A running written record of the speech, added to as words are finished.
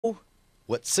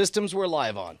what systems we're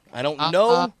live on. I don't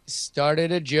know.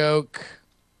 Started a joke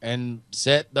and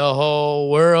set the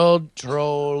whole world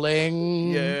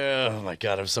trolling. Yeah. Oh my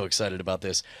God, I'm so excited about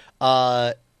this.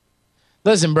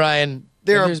 Listen, Brian,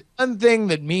 There are- there's one thing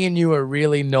that me and you are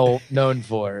really known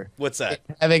for. What's that?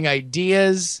 It's having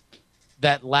ideas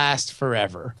that last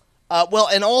forever. Well,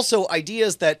 and also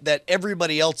ideas that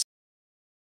everybody else,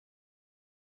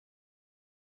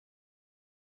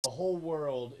 the whole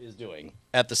world is doing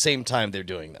at the same time they're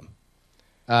doing them.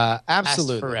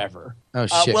 Absolutely. Last Forever. Oh,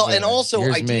 shit. Well, wait a and minute. also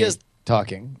Here's ideas. me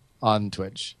talking on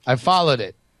Twitch. I followed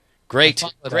it. Great,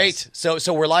 followed great.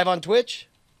 So we're live on Twitch.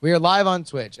 We are live on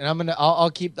Twitch, and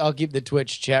I'll keep the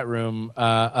Twitch chat room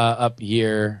up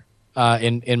here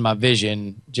in my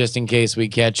vision, just in case we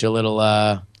catch a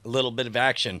little bit of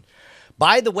action.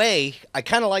 By the way, I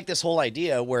kind of like this whole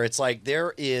idea where it's like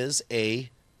there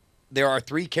are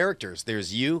three characters.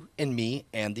 There's you and me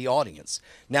and the audience.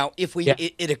 Now, if we,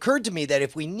 it occurred to me that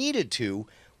if we needed to,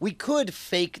 we could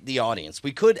fake the audience.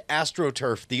 We could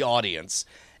astroturf the audience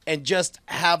and just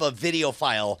have a video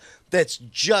file that's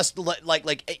just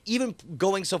like even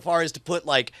going so far as to put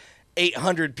like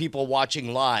 800 people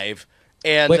watching live.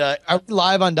 And Wait, are we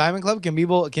live on Diamond Club?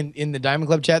 Can in the Diamond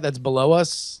Club chat that's below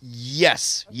us?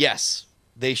 Yes.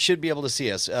 They should be able to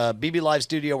see us. BB Live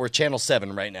Studio, we're channel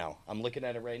 7 right now. I'm looking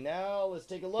at it right now. Let's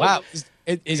take a look. Wow,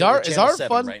 is our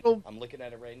fun? Right. I'm looking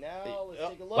at it right now. Let's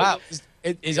take a look. Wow,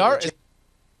 is our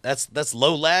that's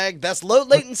low lag. That's low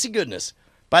latency goodness.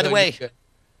 By the way,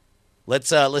 let's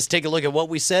take a look at what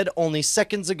we said only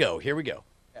seconds ago. Here we go.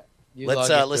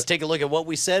 Let's take a look at what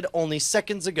we said only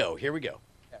seconds ago. Here we go.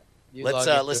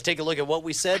 Let's take a look at what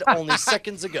we said only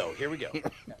seconds ago. Here we go.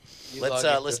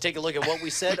 Let's take a look at what we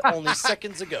said only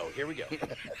seconds ago. Here we go.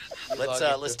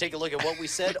 Let's take a look at what we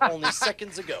said only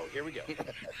seconds ago. Here we go.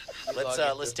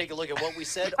 Let's take a look at what we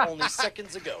said only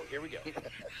seconds ago. Here we go.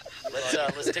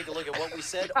 Let's take a look at what we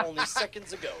said only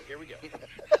seconds ago. Here we go.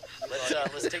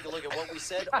 Let's take a look at what we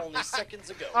said only seconds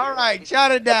ago. All right,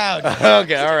 shut it down.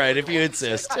 Okay, all right, if you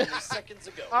insist.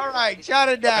 All right, shut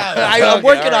it down. I'm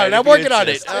working on it. I'm working on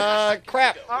it.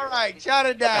 Crap. All right, shut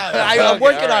it down. I'm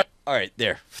working on it. All right,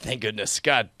 there. Thank goodness.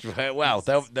 God, wow,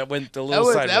 that went a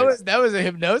little sideways. That was a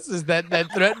hypnosis that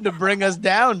threatened to bring us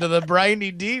down to the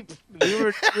briny deep. We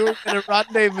were in a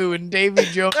rendezvous in Davy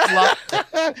Jones' loft.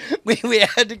 we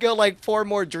had to go like 4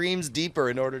 more dreams deeper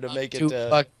in order to make it too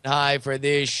fucking high for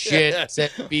this shit.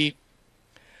 Set beat.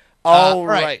 All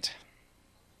right.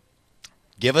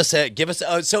 Give us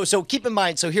so keep in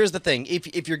mind, so here's the thing.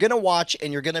 If you're going to watch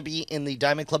and you're going to be in the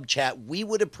Diamond Club chat, we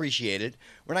would appreciate it.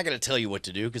 We're not going to tell you what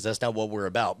to do because that's not what we're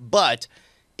about. But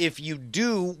if you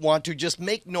do want to just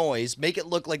make noise, make it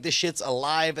look like this shit's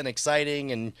alive and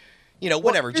exciting and,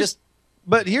 whatever.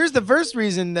 But here's the first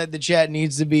reason that the chat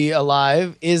needs to be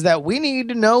alive is that we need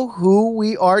to know who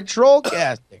we are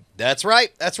trollcasting. That's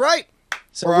right.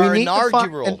 So we need to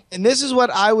find, and this is what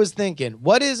I was thinking.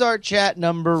 What is our chat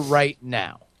number right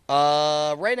now?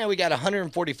 Right now we got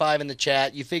 145 in the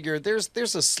chat. You figure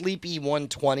there's a sleepy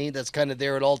 120 that's kind of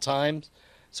there at all times.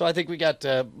 So I think we got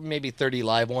maybe 30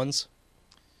 live ones.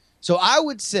 So I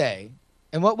would say,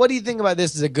 and what do you think about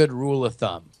this as a good rule of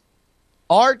thumb?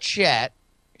 Our chat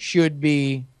should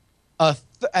be at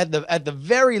the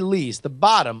very least, the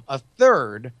bottom, a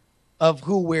third of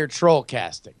who we're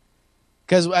trollcasting.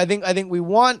 Because I think we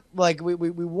want we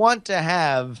want to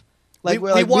have we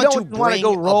don't want to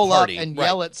go roll up and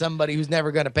yell at somebody who's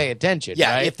never going to pay attention.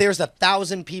 Yeah, right? If there's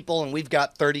 1,000 people and we've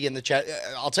got 30 in the chat,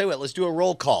 I'll tell you what. Let's do a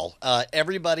roll call.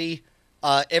 Everybody,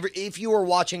 if you are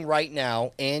watching right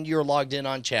now and you're logged in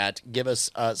on chat, give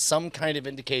us some kind of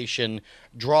indication.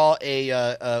 Draw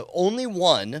only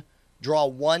one. Draw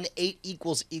 1 8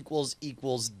 equals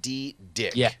D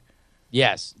dick. Yeah.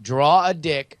 Yes. Draw a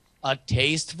dick. A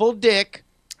tasteful dick.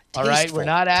 All right, we're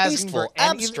not asking for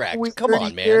abstract. Come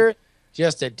on, man. Here.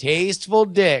 Just a tasteful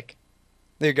dick.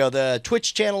 There you go. The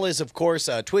Twitch channel is, of course,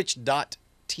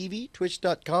 twitch.tv,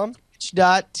 twitch.com.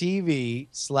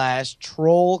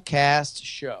 Twitch.tv/Trollcast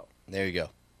show. There you go.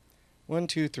 1,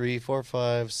 2, 3, 4,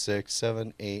 5, 6,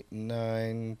 7, 8,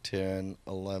 9, 10,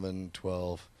 11,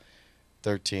 12,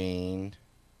 13.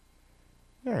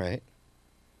 All right.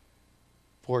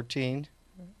 14.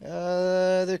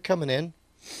 They're coming in.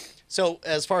 So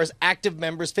as far as active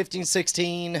members, 15,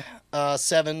 16,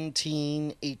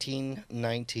 17, 18,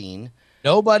 19.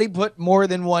 Nobody put more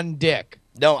than one dick.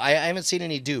 No, I haven't seen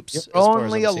any dupes. You're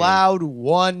only allowed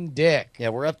one dick. Yeah,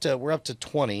 we're up to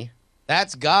 20.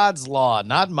 That's God's law,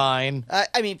 not mine.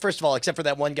 I mean, first of all, except for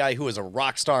that one guy who was a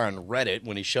rock star on Reddit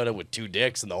when he showed up with 2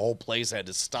 dicks and the whole place had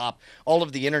to stop. All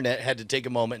of the internet had to take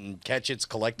a moment and catch its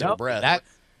collective breath.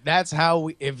 that's how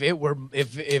we,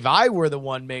 if I were the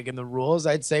one making the rules,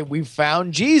 I'd say we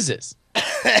found Jesus.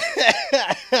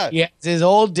 Yeah, it's his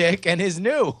old dick and his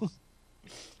new.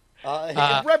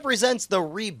 It represents the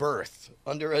rebirth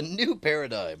under a new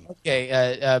paradigm.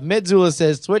 Okay, Midzula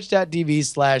says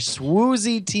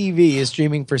twitch.tv/swoozy TV is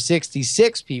streaming for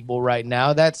 66 people right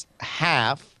now. That's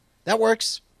half. That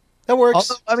works. That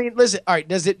works. Although, I mean, listen, all right,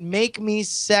 does it make me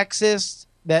sexist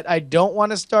that I don't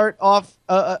want to start off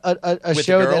a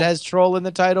show that has troll in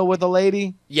the title with a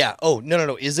lady? Yeah. Oh,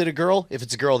 no. Is it a girl? If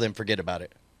it's a girl, then forget about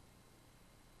it.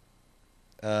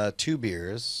 2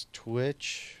 beers.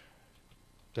 Twitch.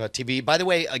 TV. By the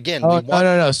way, again, no.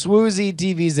 Swoozy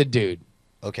TV's a dude.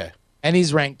 Okay. And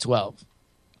he's ranked 12.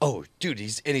 Oh, dude,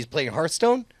 he's playing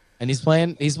Hearthstone? And he's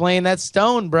playing that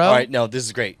stone, bro. All right, no, this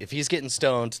is great. If he's getting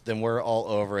stoned, then we're all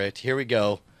over it. Here we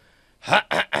go.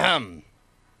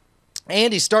 And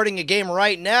he's starting a game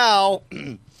right now.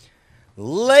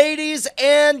 Ladies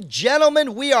and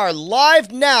gentlemen, we are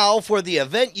live now for the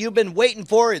event you've been waiting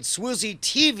for. It's Swoozy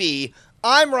TV.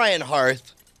 I'm Ryan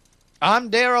Harth.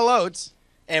 I'm Daryl Oates.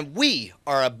 And we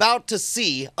are about to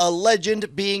see a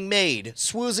legend being made.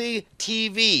 Swoozy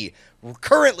TV,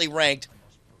 currently ranked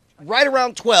right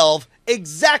around 12,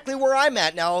 exactly where I'm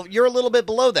at now. You're a little bit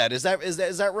below that. Is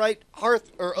that right,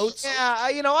 Harth or Oates? Yeah,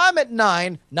 I'm at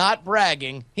 9, not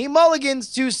bragging. He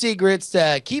mulligans 2 secrets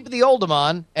to keep the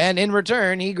Oldemon, and in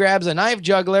return, he grabs a knife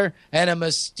juggler and a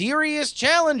mysterious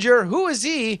challenger. Who is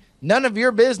he? None of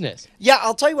your business. Yeah,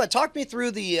 I'll tell you what. Talk me through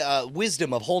the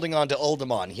wisdom of holding on to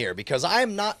Oldemon here, because I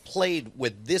am not played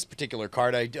with this particular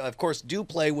card. I, of course, do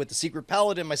play with the Secret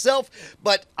Paladin myself,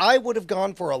 but I would have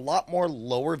gone for a lot more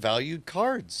lower-valued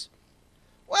cards.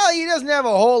 Well, he doesn't have a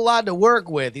whole lot to work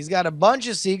with. He's got a bunch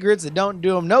of secrets that don't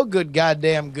do him no good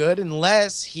goddamn good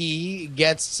unless he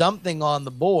gets something on the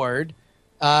board.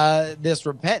 This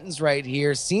Repentance right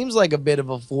here seems like a bit of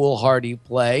a foolhardy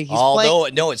play. Although,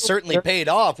 no, it certainly paid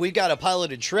off. We've got a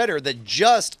piloted Shredder that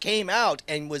just came out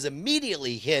and was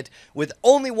immediately hit with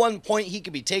only 1 point. He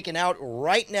could be taken out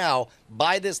right now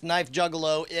by this knife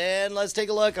juggalo. And let's take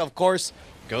a look. Of course,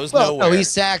 goes nowhere. No, he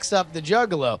sacks up the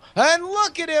juggalo. And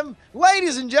look at him.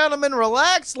 Ladies and gentlemen,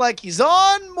 relax like he's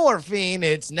on morphine.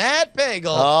 It's Nat Pagel.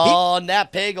 Oh,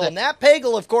 Nat Pagel. Nat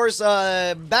Pagel, of course,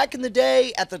 back in the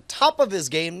day, at the top of his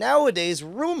game, nowadays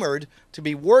rumored to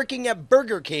be working at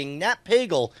Burger King. Nat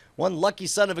Pagel, one lucky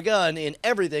son of a gun in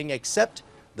everything except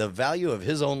the value of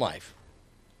his own life.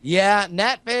 Yeah,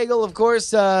 Nat Pagel, of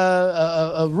course,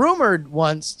 rumored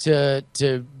once to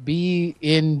be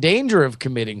in danger of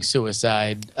committing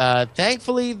suicide.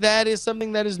 Thankfully, that is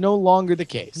something that is no longer the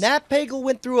case. Nat Pagel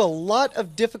went through a lot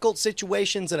of difficult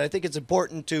situations, and I think it's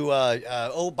important to...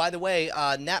 oh, by the way,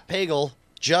 Nat Pagel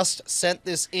just sent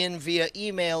this in via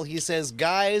email. He says,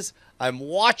 guys, I'm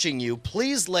watching you.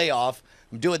 Please lay off.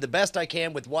 I'm doing the best I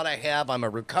can with what I have. I'm a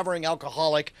recovering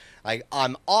alcoholic.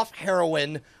 I'm off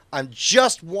heroin. I'm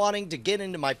just wanting to get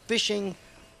into my fishing.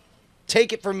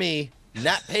 Take it from me,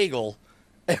 Nat Pagel.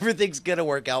 Everything's going to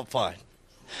work out fine.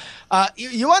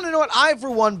 You want to know what? I,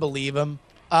 for one, believe him.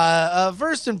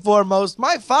 First and foremost,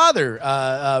 my father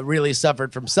really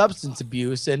suffered from substance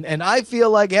abuse, and I feel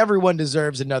like everyone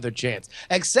deserves another chance.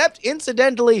 Except,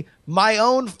 incidentally, my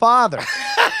own father.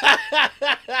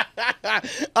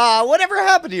 Whatever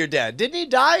happened to your dad? Didn't he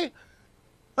die?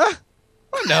 Huh?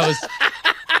 Who knows?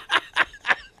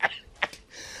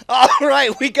 All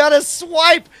right, we got a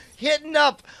swipe hitting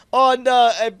up on,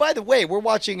 by the way, we're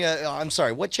watching, I'm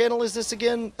sorry, what channel is this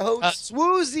again, host?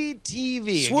 Swoozy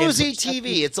TV. Swoozy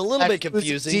TV. It's a little bit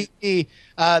confusing. TV.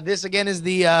 This, again, is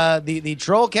the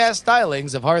Trollcast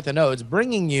stylings of Hearth and Oates,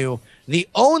 bringing you the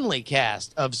only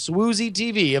cast of Swoozy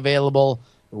TV available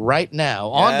right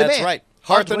now on demand. That's right.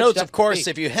 Hearth and Oates, of course,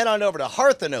 if you head on over to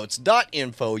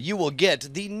hearthandoates.info, you will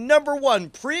get the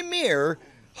 #1 premier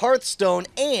Hearthstone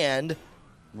and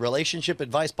relationship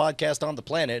advice podcast on the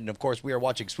planet. And of course, we are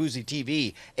watching Swoozy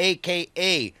TV,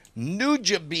 aka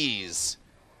Nujabes.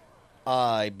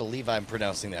 I believe I'm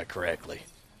pronouncing that correctly.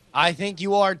 I think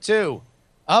you are too.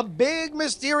 A big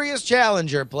mysterious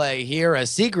challenger play here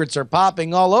as secrets are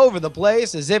popping all over the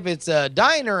place as if it's a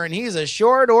diner and he's a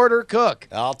short order cook.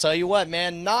 I'll tell you what,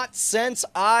 man, not since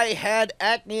I had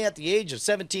acne at the age of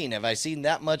 17 have I seen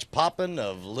that much popping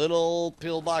of little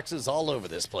pillboxes all over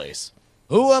this place.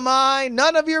 Who am I?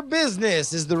 None of your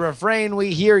business is the refrain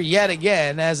we hear yet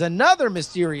again as another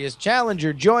mysterious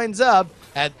challenger joins up.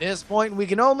 At this point, we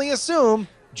can only assume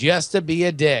just to be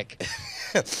a dick.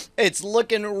 It's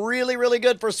looking really, really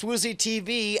good for Swoozy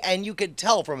TV, and you can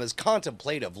tell from his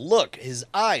contemplative look, his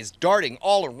eyes darting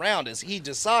all around as he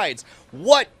decides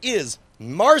what is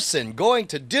Marcin going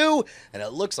to do? And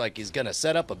it looks like he's going to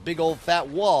set up a big old fat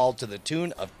wall to the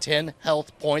tune of 10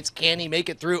 health points. Can he make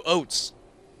it through, Oates?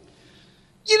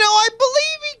 You know, I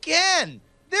believe he can.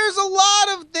 There's a lot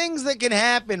of things that can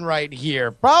happen right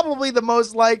here. Probably the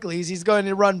most likely is he's going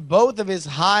to run both of his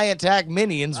high attack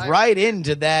minions right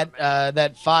into that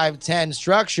 5-10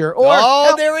 structure.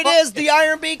 Or there it is, the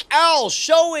Ironbeak Owl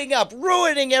showing up,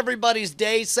 ruining everybody's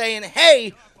day, saying,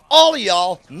 hey, all of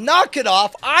y'all, knock it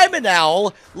off. I'm an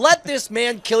owl. Let this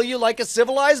man kill you like a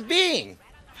civilized being.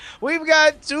 We've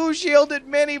got 2 shielded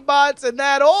mini-bots, and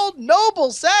that old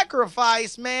noble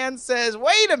sacrifice man says,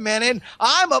 wait a minute,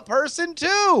 I'm a person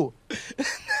too.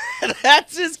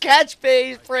 That's his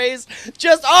catchphrase.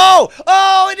 Just,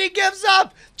 and he gives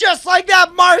up. Just like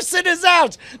that, Marcin is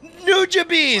out.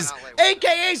 Nujabes,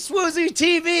 a.k.a. Swoozy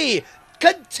TV,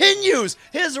 continues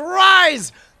his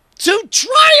rise to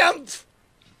triumph.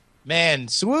 Man,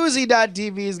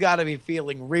 Swoozy.tv's got to be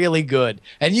feeling really good.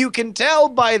 And you can tell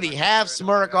by the half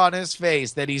smirk on his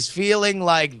face that he's feeling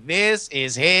like this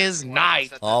is his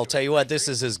night. I'll tell you what, this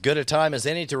is as good a time as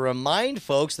any to remind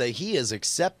folks that he is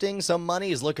accepting some money.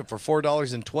 He's looking for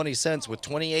 $4.20 with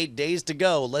 28 days to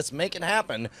go. Let's make it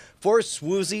happen for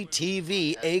Swoozy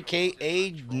TV,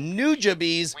 a.k.a.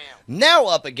 Nujabes, now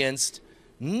up against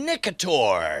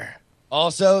Nicator.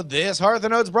 Also, this Hearth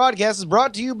and Oats broadcast is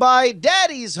brought to you by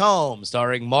Daddy's Home,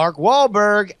 starring Mark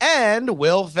Wahlberg and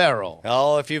Will Ferrell.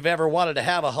 Oh, if you've ever wanted to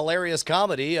have a hilarious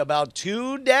comedy about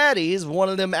 2 daddies, one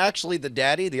of them actually the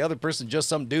daddy, the other person just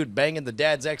some dude banging the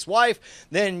dad's ex-wife,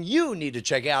 then you need to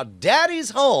check out Daddy's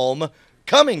Home,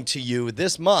 coming to you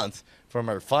this month from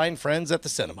our fine friends at the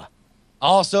cinema.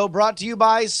 Also brought to you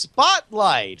by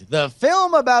Spotlight, the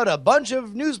film about a bunch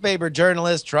of newspaper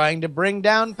journalists trying to bring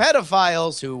down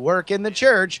pedophiles who work in the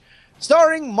church,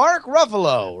 starring Mark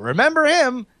Ruffalo. Remember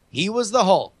him? He was the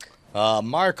Hulk.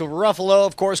 Mark Ruffalo,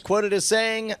 of course, quoted as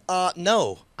saying,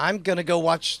 no, I'm going to go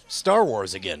watch Star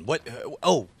Wars again. What?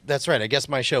 That's right. I guess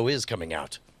my show is coming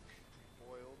out.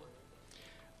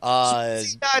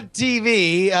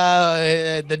 TV,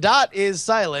 the dot is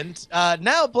silent.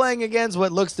 Now playing against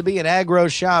what looks to be an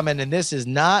aggro shaman, and this is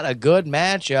not a good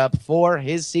matchup for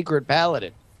his secret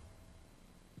paladin.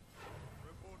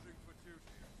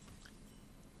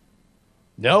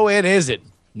 No, it isn't.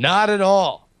 Not at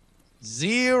all.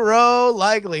 0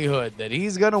 likelihood that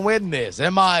he's going to win this.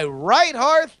 Am I right,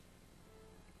 Hearth?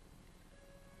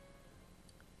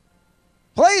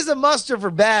 Plays a muster for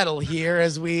battle here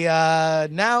as we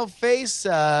now face,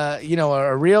 a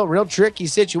real tricky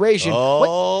situation.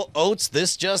 Oh, Oates,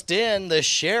 this just in. The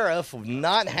sheriff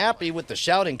not happy with the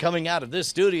shouting coming out of this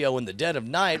studio in the dead of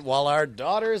night while our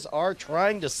daughters are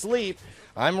trying to sleep.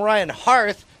 I'm Ryan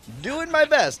Hearth, doing my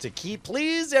best to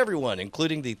please everyone,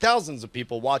 including the thousands of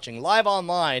people watching live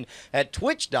online at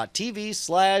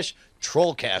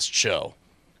twitch.tv/Trollcast show.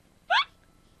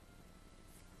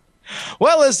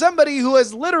 Well, as somebody who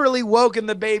has literally woken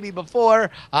the baby before,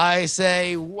 I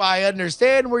say I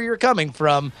understand where you're coming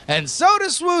from, and so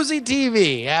does Swoozy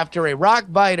TV after a rock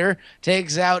biter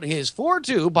takes out his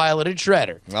 4-2 piloted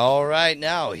shredder. All right,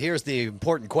 now here's the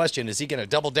important question. Is he going to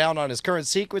double down on his current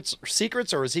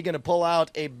secrets, or is he going to pull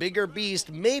out a bigger beast,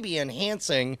 maybe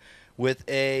enhancing with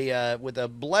a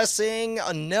blessing?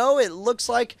 No, it looks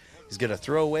like he's going to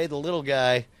throw away the little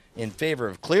guy in favor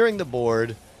of clearing the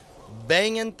board,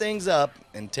 banging things up,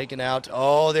 and taking out.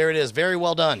 Oh, there it is. Very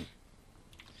well done.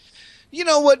 You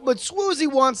know what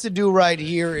Swoozy wants to do right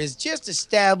here is just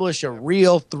establish a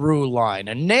real through line,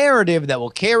 a narrative that will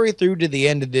carry through to the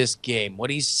end of this game.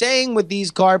 What he's saying with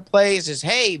these card plays is,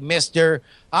 hey, mister,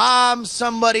 I'm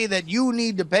somebody that you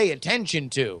need to pay attention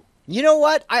to. You know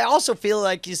what? I also feel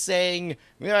like he's saying,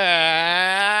 I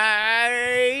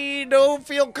don't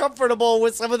feel comfortable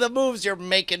with some of the moves you're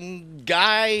making,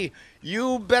 guy.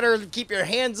 You better keep your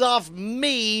hands off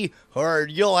me, or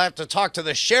you'll have to talk to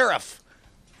the sheriff.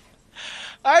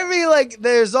 I mean, like,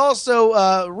 there's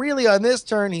also, really on this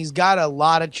turn, he's got a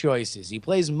lot of choices. He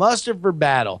plays muster for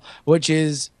battle, which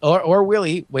is, or will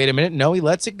he, wait a minute, no, he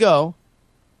lets it go.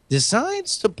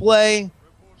 Decides to play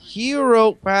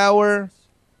hero power,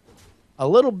 a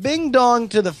little bing dong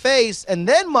to the face, and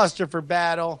then muster for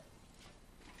battle.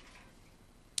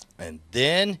 And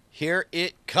then here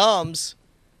it comes.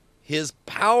 His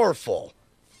powerful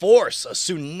force, a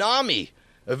tsunami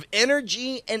of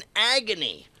energy and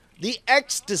agony, the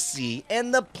ecstasy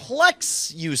and the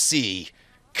plex you see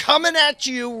coming at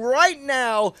you right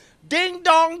now, ding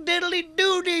dong diddly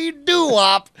doody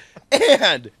doo-wop,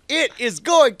 and it is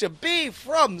going to be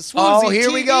from Swoozy Oh, here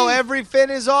TV. we go. Every fin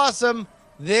is awesome.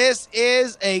 This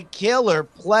is a killer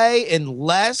play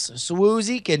unless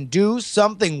Swoozy can do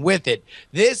something with it.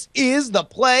 This is the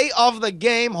play of the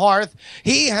game, Hearth.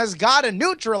 He has got to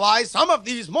neutralize some of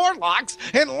these Morlocks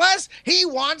unless he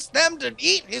wants them to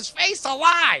eat his face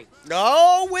alive.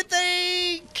 Oh, with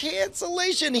a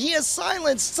cancellation. He has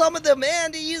silenced some of them,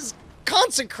 and he is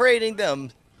consecrating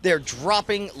them. They're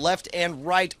dropping left and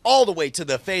right all the way to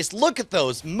the face. Look at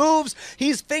those moves.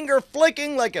 He's finger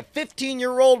flicking like a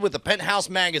 15-year-old with a Penthouse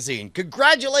magazine.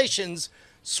 Congratulations,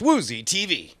 Swoozy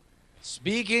TV.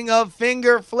 Speaking of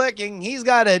finger flicking, he's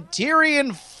got a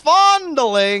Tyrion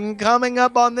fondling coming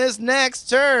up on this next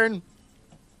turn.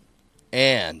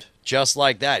 And just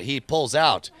like that, he pulls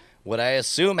out what I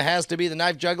assume has to be the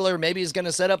knife juggler. Maybe he's going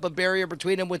to set up a barrier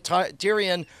between him with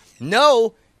Tyrion.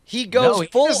 No. He goes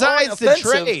full decides to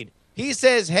trade. He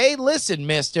says, hey, listen,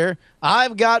 mister,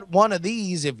 I've got one of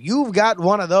these. If you've got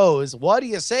one of those, what do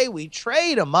you say we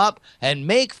trade them up and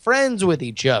make friends with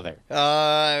each other?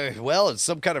 Well, it's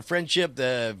some kind of friendship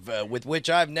with which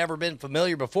I've never been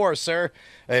familiar before, sir.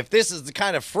 If this is the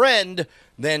kind of friend,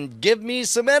 then give me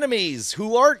some enemies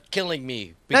who aren't killing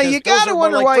me. Now, you got to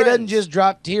wonder why he doesn't just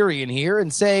drop Tyrion here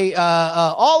and say,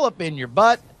 all up in your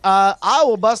butt, I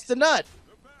will bust a nut.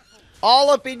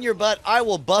 All up in your butt, I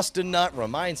will bust a nut.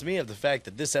 Reminds me of the fact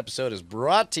that this episode is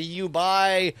brought to you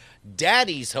by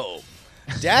Daddy's Home.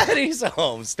 Daddy's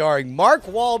Home, starring Mark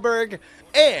Wahlberg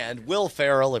and Will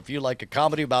Ferrell. If you like a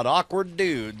comedy about awkward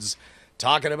dudes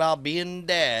talking about being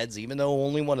dads, even though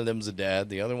only one of them's a dad,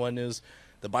 the other one is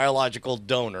the biological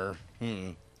donor.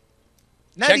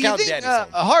 Now, Check out Daddy's Home.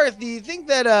 Hearth, do you think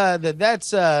that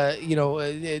that's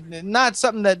not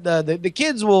something that the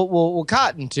kids will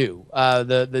cotton to,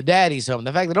 the Daddy's Home?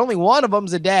 The fact that only one of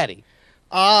them's a daddy.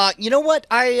 You know what?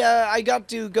 I got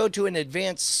to go to an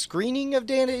advanced screening of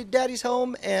Daddy's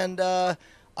Home, and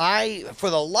for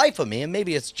the life of me, and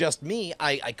maybe it's just me,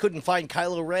 I couldn't find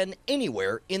Kylo Ren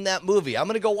anywhere in that movie. I'm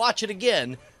going to go watch it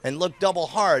again and look double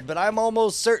hard, but I'm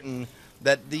almost certain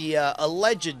that the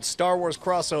alleged Star Wars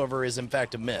crossover is in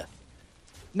fact a myth.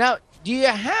 Now, do you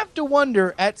have to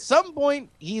wonder, at some point,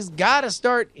 he's got to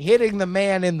start hitting the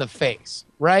man in the face,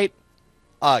 right?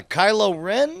 Kylo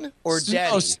Ren or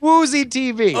Daddy? Oh, Swoozy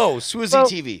TV. Oh, Swoozy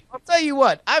TV. I'll tell you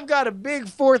what, I've got a big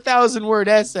 4,000-word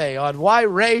essay on why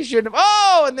Rey shouldn't have...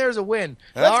 Oh, and there's a win.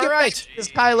 Let's get back to this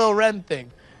Kylo Ren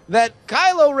thing. That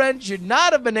Kylo Ren should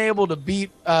not have been able to be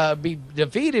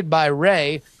defeated by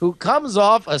Rey, who comes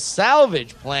off a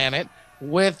salvage planet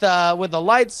with a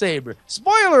lightsaber.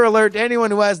 Spoiler alert to anyone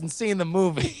who hasn't seen the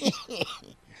movie.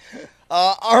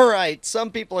 All right, some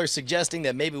people are suggesting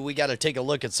that maybe we got to take a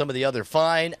look at some of the other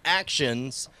fine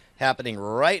actions happening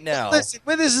right now. Listen,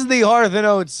 this is the Hearth and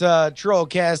Oats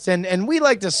Trollcast, and we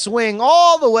like to swing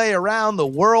all the way around the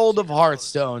world of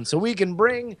Hearthstone so we can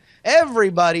bring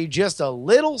everybody just a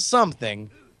little something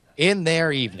in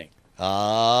their evening.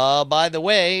 By the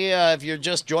way, if you're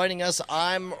just joining us,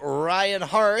 I'm Ryan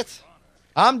Hearth.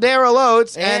 I'm Daryl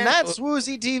Oates, and that's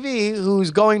Swoozy TV,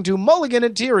 who's going to mulligan a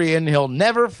Tyrion he'll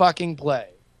never fucking play.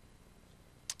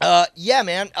 Yeah,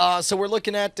 man. So we're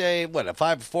looking at a 5,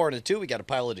 a 4, and a 2. We got a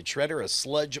piloted shredder, a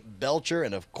sludge belcher,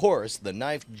 and of course the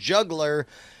knife juggler.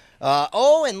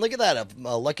 Oh, and look at that.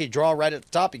 A lucky draw right at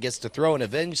the top. He gets to throw an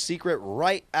Avenge secret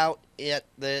right out at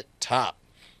the top.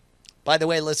 By the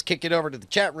way, let's kick it over to the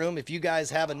chat room. If you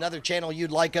guys have another channel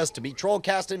you'd like us to be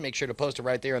trollcasting, make sure to post it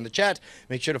right there in the chat.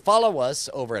 Make sure to follow us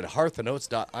over at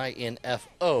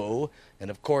hearthandoats.info.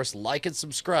 And, of course, like and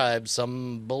subscribe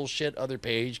some bullshit other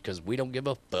page because we don't give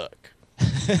a fuck.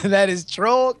 That is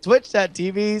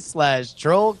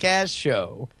twitch.tv/Trollcast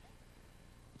Show.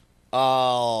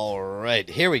 All right,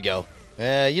 here we go.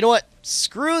 You know what?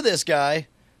 Screw this guy.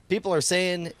 People are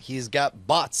saying he's got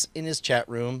bots in his chat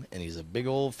room, and he's a big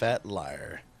old fat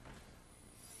liar.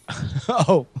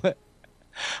 Oh,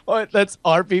 that's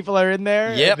our people are in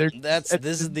there? Yep,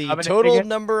 this is the total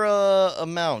number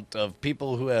amount of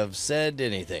people who have said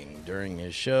anything during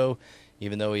his show,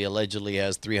 even though he allegedly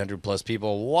has 300 plus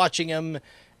people watching him.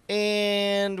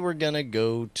 And we're going to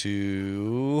go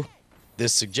to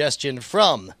this suggestion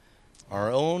from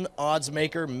our own odds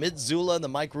maker, Midzula, the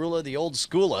Mike Rula, the old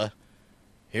schooler.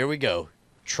 Here we go.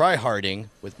 Tryharding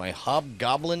with my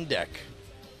Hobgoblin deck.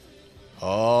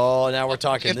 Oh, now we're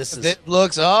talking. It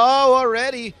looks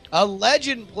already a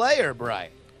legend player,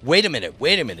 Brian. Wait a minute.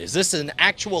 Is this an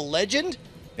actual legend?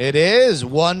 It is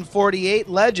 148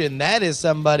 legend. That is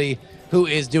somebody who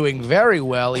is doing very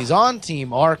well. He's on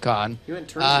Team Archon.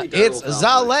 It's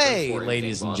Zale,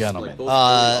 ladies and gentlemen.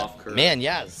 Man,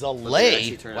 yeah, Zale.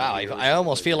 Wow, I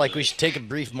almost feel like we should take a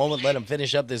brief moment, let him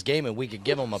finish up this game, and we could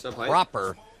give him a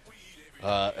proper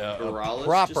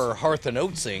Proper Hearth and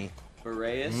Oatsing.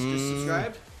 Boreas just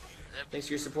subscribed. Thanks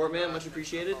for your support, man. Much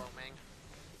appreciated.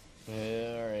 All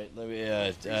right, let me.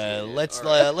 Let's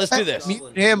do this.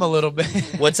 Mute him a little bit.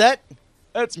 What's that?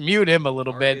 Let's mute him a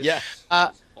little bit. Yeah.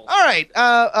 All right.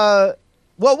 Well,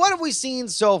 what have we seen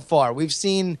so far? We've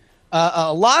seen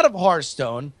a lot of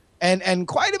Hearthstone and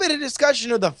quite a bit of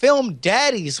discussion of the film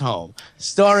Daddy's Home,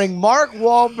 starring Mark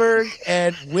Wahlberg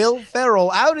and Will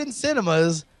Ferrell, out in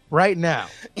cinemas right now.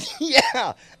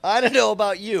 Yeah, I don't know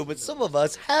about you, but some of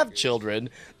us have children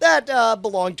that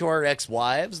belong to our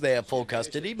ex-wives. They have full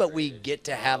custody, but we get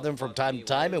to have them from time to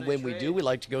time, and when we do, we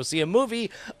like to go see a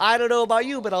movie. I don't know about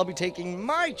you, but I'll be taking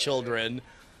my children,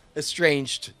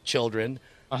 estranged children,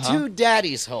 to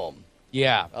Daddy's Home.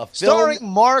 Yeah, A film- starring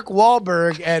Mark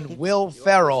Wahlberg and Will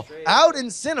Ferrell, out in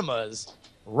cinemas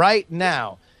right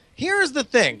now. Here's the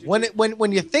thing: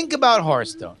 when you think about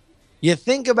Hearthstone, you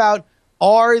think about,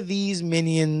 are these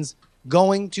minions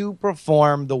going to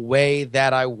perform the way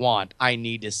that I want? I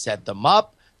need to set them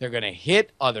up. They're going to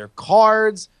hit other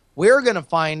cards. We're going to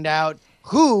find out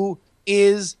who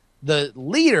is the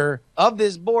leader of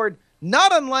this board,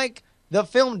 not unlike the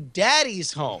film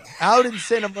Daddy's Home, out in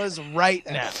cinemas right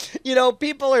now. You know,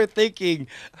 people are thinking,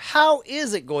 how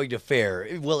is it going to fare?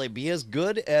 Will it be as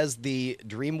good as the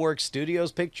DreamWorks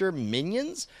Studios picture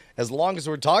Minions? As long as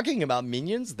we're talking about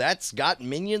Minions, that's got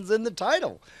Minions in the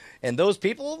title. And those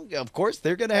people, of course,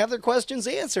 they're going to have their questions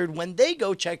answered when they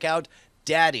go check out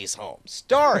Daddy's Home,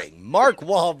 starring Mark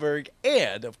Wahlberg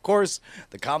and, of course,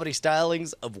 the comedy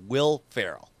stylings of Will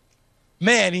Ferrell.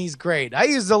 Man, he's great. I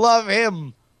used to love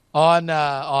him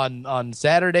on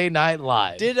Saturday Night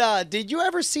Live. Did you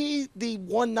ever see the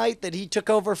one night that he took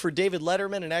over for David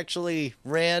Letterman and actually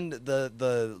ran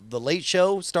the Late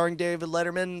Show starring David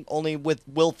Letterman, only with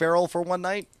Will Ferrell for one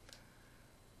night?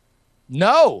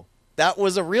 No. That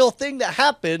was a real thing that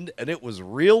happened, and it was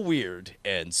real weird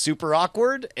and super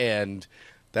awkward, and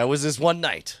that was his one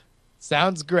night.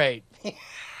 Sounds great.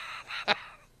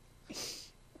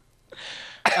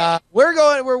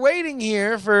 We're waiting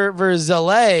here for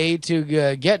Zalay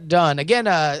to get done.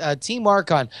 Again, Team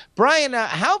Archon. Brian,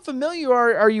 how familiar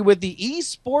are you with the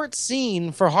esports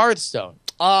scene for Hearthstone?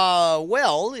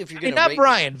 Well, if you're gonna not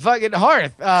Brian, fucking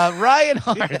Hearth. Ryan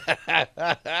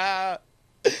Hearth.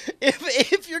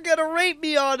 if you're gonna rate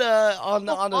me on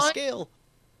a scale,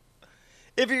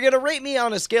 if you're gonna rate me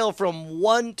on a scale from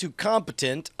 1 to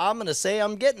competent, I'm gonna say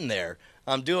I'm getting there.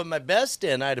 I'm doing my best,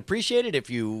 and I'd appreciate it if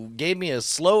you gave me a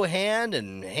slow hand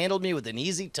and handled me with an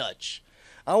easy touch.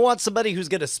 I want somebody who's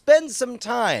going to spend some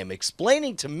time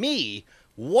explaining to me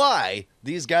why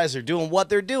these guys are doing what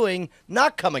they're doing,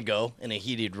 not come and go in a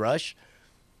heated rush.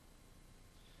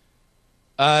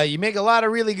 You make a lot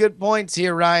of really good points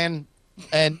here, Ryan,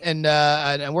 and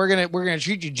we're gonna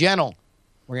treat you gentle.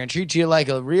 We're gonna treat you like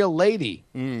a real lady.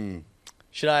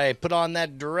 Should I put on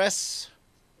that dress?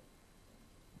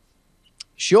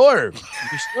 Sure.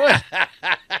 You should.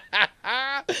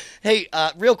 Hey,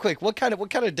 real quick, what kind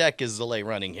of deck is Zalay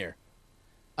running here?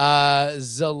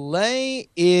 Zalay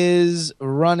is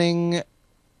running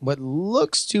what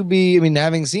looks to be,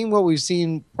 having seen what we've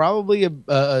seen, probably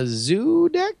a zoo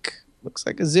deck. Looks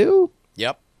like a zoo.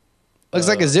 Yep. Looks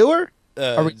like a zooer.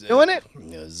 Are we doing it?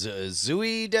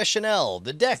 Zooey Deschanel,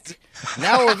 the deck,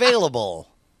 now available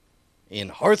in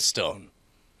Hearthstone.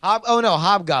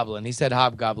 Hobgoblin. He said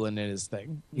Hobgoblin in his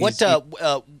thing. What are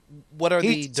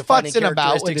the defining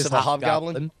characteristics of a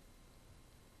Hobgoblin?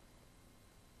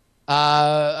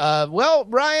 Well,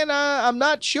 Brian, I'm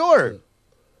not sure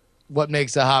what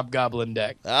makes a Hobgoblin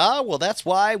deck. Well, that's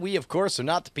why we, of course, are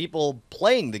not the people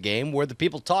playing the game. We're the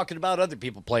people talking about other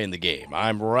people playing the game.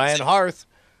 I'm Ryan Hearth.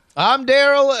 I'm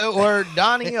Daryl or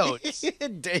Donnie Oates.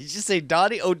 Did you say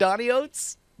Donnie? Oh, Donnie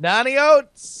Oates? Donnie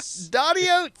Oates. Donnie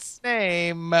Oates.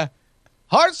 Name.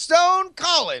 Hearthstone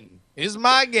Colin is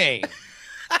my game.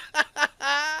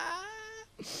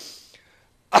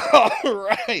 All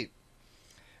right.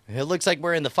 It looks like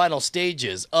we're in the final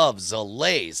stages of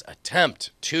Zalay's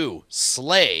attempt to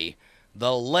slay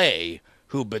the Lay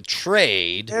who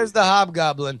betrayed. There's the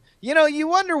Hobgoblin. You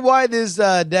wonder why this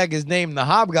deck is named the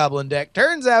Hobgoblin deck.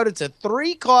 Turns out it's a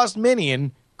 3-cost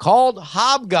minion called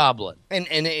Hobgoblin. And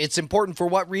it's important for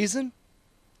what reason?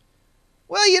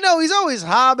 Well, he's always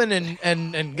hobbing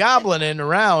and goblining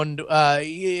around,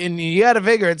 and you got to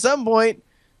figure at some point,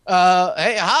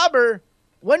 hey, Hobber,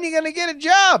 when are you going to get a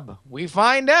job? We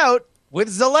find out with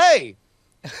Zalay.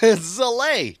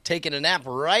 Zalay taking a nap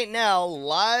right now,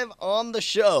 live on the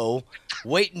show,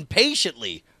 waiting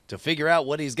patiently to figure out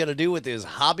what he's going to do with his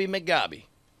hobby McGobby.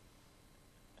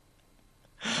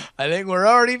 I think we're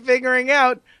already figuring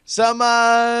out some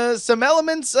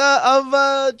elements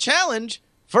of challenge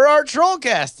for our troll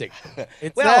casting.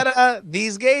 It's that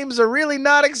these games are really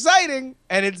not exciting,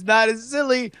 and it's not as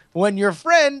silly when your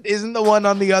friend isn't the one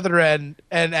on the other end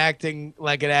and acting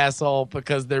like an asshole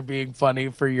because they're being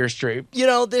funny for your stream. You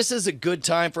know, this is a good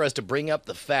time for us to bring up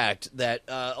the fact that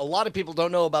a lot of people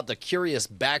don't know about the curious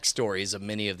backstories of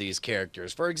many of these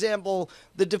characters. For example,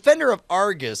 the defender of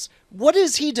Argus, what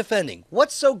is he defending?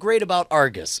 What's so great about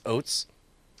Argus, Oates?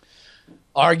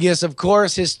 Argus, of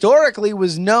course, historically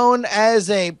was known as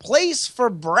a place for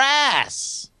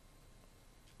brass.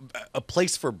 A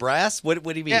place for brass? What do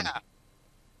you mean? Yeah.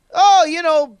 Oh, you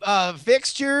know,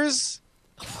 fixtures,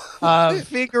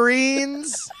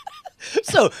 figurines.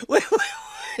 So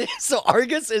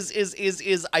Argus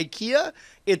is IKEA?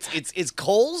 It's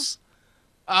Kohl's?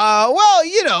 Well,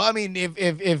 you know, I mean,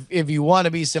 if you want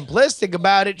to be simplistic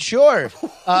about it, sure.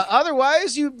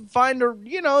 Otherwise, you'd find,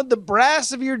 the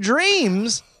brass of your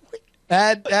dreams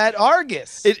at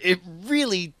Argus. It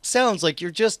really sounds like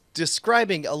you're just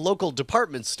describing a local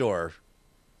department store.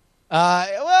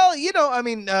 Well, I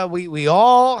mean, we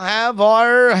all have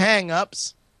our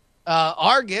hang-ups.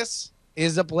 Argus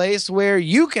is a place where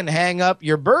you can hang up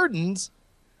your burdens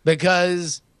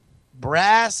because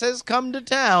brass has come to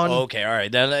town. Okay, all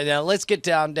right. Now let's get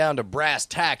down to brass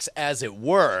tacks, as it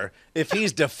were. If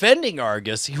he's defending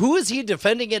Argus, who is he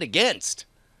defending it against?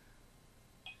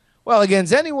 Well,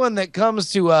 against anyone that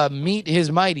comes to meet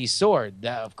his mighty sword,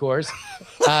 of course.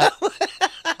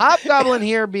 Hobgoblin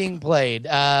here being played.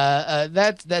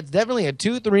 That's definitely a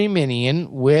 2/3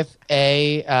 minion with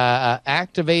a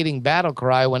activating battle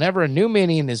cry whenever a new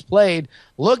minion is played.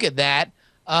 Look at that.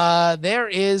 There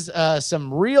is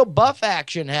some real buff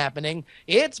action happening.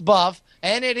 It's buff,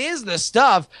 and it is the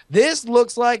stuff. This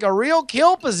looks like a real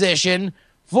kill position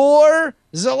for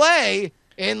Zalay,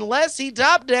 unless he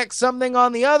top decks something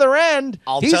on the other end.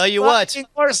 I'll tell you what.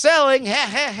 Or selling.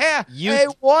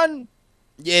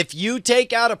 If you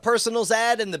take out a personals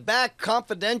ad in the back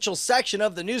confidential section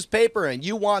of the newspaper and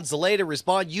you want Zalay to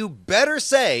respond, you better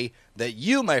say that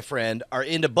you, my friend, are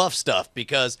into buff stuff,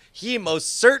 because he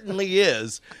most certainly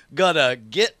is gonna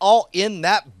get all in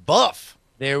that buff.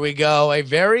 There we go. A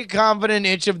very confident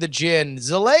itch of the chin.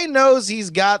 Zalay knows he's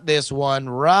got this one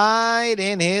right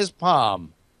in his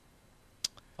palm.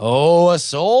 Oh, a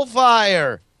soul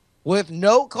fire with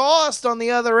no cost on the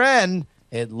other end.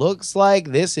 It looks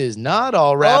like this is not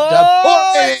all wrapped up.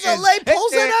 Oh, Zalay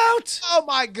pulls it out. Oh,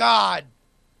 my God.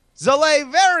 Zalay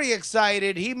very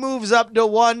excited. He moves up to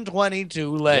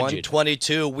 122 legend.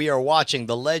 122, we are watching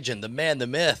the legend, the man, the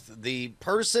myth, the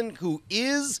person who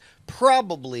is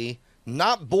probably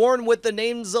not born with the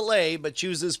name Zalay, but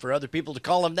chooses for other people to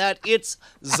call him that. It's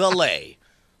Zalay.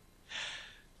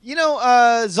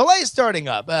 Zalay's starting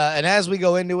up, and as we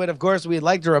go into it, of course, we'd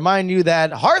like to remind you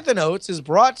that Hearth and Oats is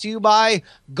brought to you by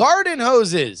garden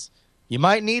hoses. You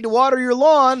might need to water your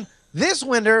lawn this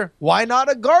winter. Why not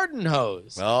a garden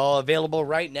hose? Well, available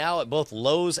right now at both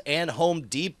Lowe's and Home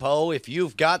Depot. If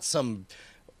you've got some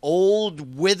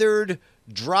old, withered,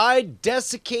 dried,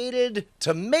 desiccated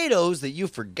tomatoes that you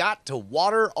forgot to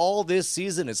water all this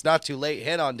season, it's not too late.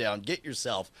 Head on down. Get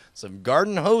yourself some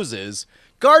garden hoses.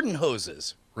 Garden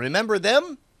hoses. Remember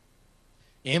them?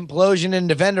 Implosion and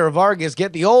Defender of Argus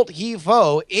get the old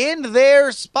he-foe in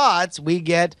their spots. We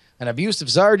get an abusive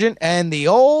sergeant and the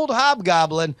old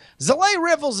hobgoblin. Zalay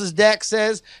riffles his deck,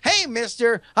 says, "Hey,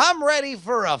 mister, I'm ready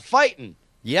for a fightin'."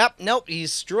 Yep, nope,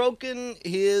 he's stroking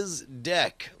his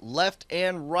deck left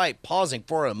and right, pausing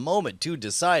for a moment to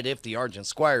decide if the Argent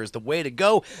Squire is the way to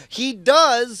go. He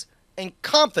does, and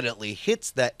confidently hits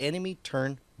that enemy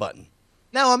turn button.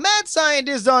 Now, a mad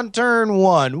scientist on turn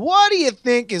one. What do you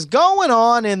think is going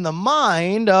on in the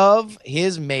mind of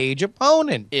his mage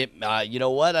opponent? You know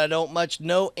what? I don't much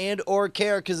know and or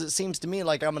care, because it seems to me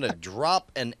like I'm going to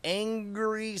drop an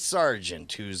angry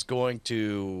sergeant who's going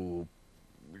to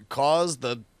cause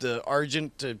the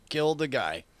Argent to kill the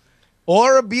guy.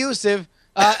 Or abusive.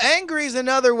 Angry is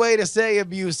another way to say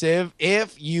abusive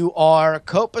if you are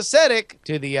copacetic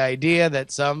to the idea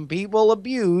that some people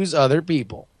abuse other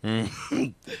people.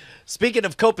 Speaking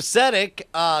of copacetic,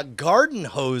 garden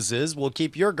hoses will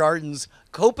keep your gardens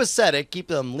copacetic, keep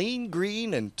them lean,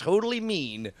 green, and totally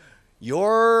mean.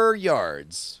 Your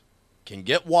yards can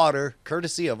get water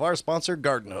courtesy of our sponsor,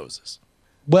 Garden Hoses.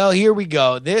 Well, here we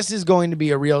go. This is going to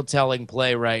be a real telling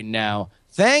play right now.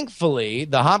 Thankfully,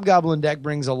 the Hobgoblin deck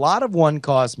brings a lot of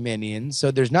one-cost minions,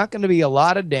 so there's not going to be a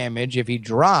lot of damage if he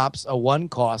drops a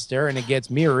one-coster and it gets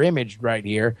mirror imaged right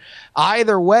here.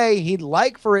 Either way, he'd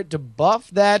like for it to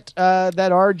buff that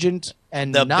Argent.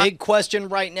 And the big question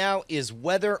right now is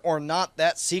whether or not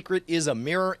that secret is a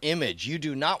mirror image. You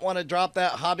do not want to drop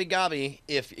that Hobby Gobby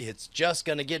if it's just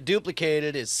going to get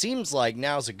duplicated. It seems like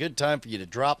now's a good time for you to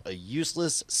drop a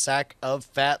useless sack of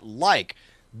fat like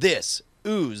this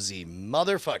oozy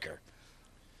motherfucker.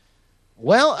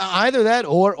 Well, either that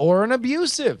or an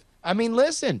abusive. I mean,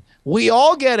 listen, we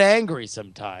all get angry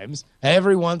sometimes.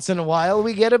 Every once in a while,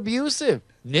 we get abusive.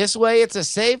 This way, it's a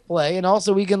safe play, and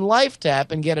also we can life tap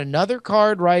and get another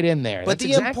card right in there. But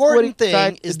the important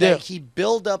thing is that he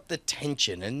build up the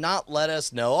tension and not let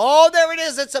us know, oh, there it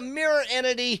is, it's a mirror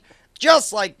entity,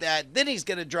 just like that. Then he's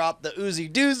going to drop the oozy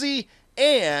doozy,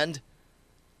 and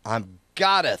I'm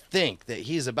gotta think that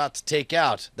he's about to take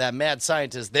out that mad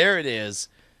scientist. There it is,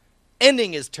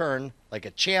 ending his turn like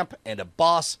a champ and a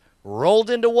boss rolled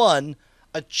into one.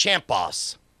 A champ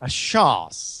boss. A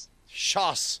Shoss.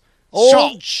 Shoss.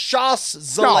 Old Shoss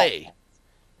Zalay.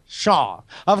 Shaw.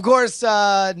 Of course,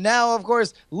 now, of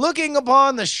course, looking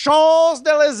upon the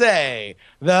Champs-Élysées,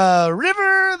 the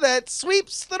river that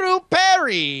sweeps through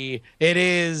Paris, it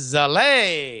is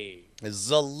Zalay.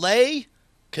 Zalay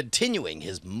continuing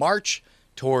his march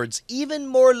towards even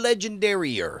more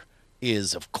legendarier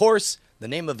is, of course, the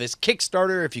name of his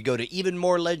Kickstarter. If you go to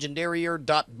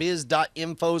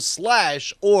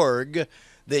evenmorelegendarier.biz.info/org,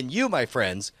 then you, my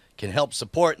friends, can help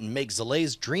support and make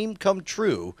Zalay's dream come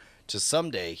true to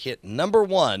someday hit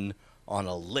 #1 on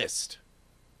a list.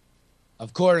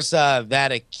 Of course,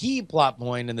 that a key plot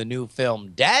point in the new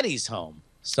film Daddy's Home,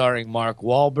 starring Mark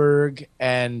Wahlberg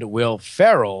and Will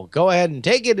Ferrell. Go ahead and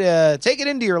take it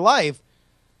into your life.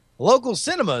 Local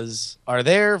cinemas are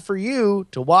there for you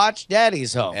to watch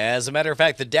Daddy's Home. As a matter of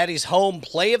fact, the Daddy's Home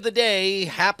play of the day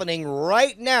happening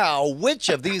right now. Which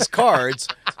of these cards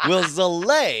will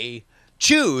Zalay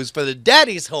choose for the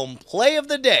Daddy's Home play of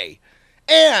the day?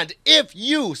 And if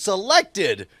you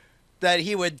selected that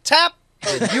he would tap,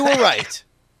 then you were right.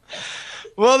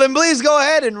 Well, then please go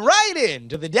ahead and write in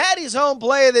to the Daddy's Home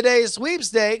Play of the Day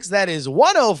sweepstakes. That is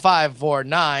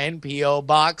 10549 P.O.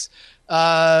 Box,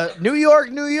 New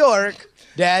York, New York,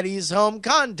 Daddy's Home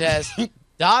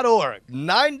Contest.org.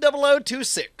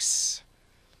 90026.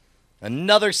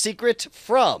 Another secret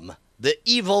from the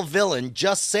evil villain,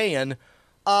 just saying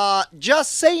that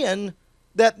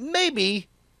maybe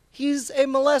he's a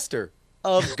molester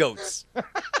of goats.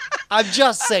 I'm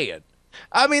just saying.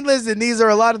 I mean, listen, these are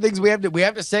a lot of things we have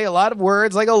to say a lot of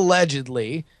words like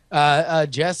allegedly.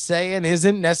 Just saying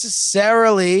isn't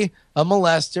necessarily a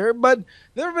molester, but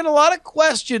there have been a lot of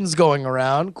questions going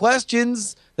around,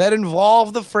 questions that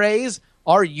involve the phrase,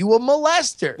 are you a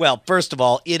molester? Well, first of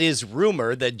all, it is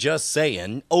rumor that Just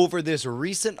Saying over this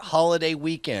recent holiday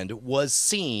weekend was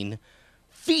seen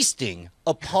feasting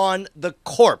upon the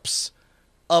corpse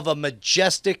of a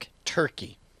majestic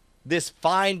turkey. This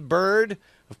fine bird,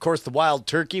 of course, the wild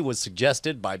turkey was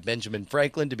suggested by Benjamin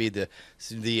Franklin to be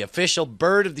the official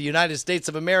bird of the United States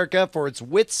of America for its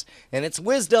wits and its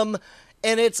wisdom,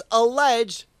 and it's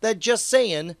alleged that Just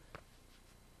Saying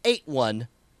ate one,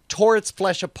 tore its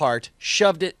flesh apart,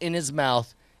 shoved it in his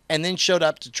mouth, and then showed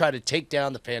up to try to take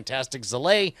down the fantastic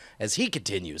Zalay as he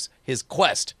continues his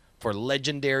quest for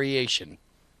legendariation.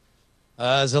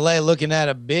 Zalay looking at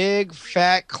a big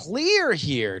fat clear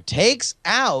here. Takes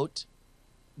out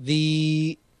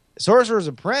the Sorcerer's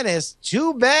Apprentice.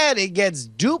 Too bad it gets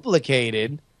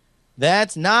duplicated.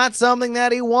 That's not something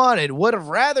that he wanted. Would have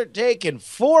rather taken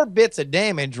 4 bits of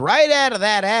damage right out of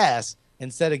that ass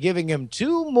instead of giving him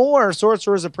 2 more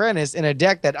Sorcerer's Apprentice in a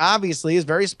deck that obviously is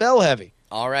very spell heavy.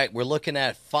 All right, we're looking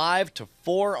at 5 to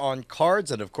 4 on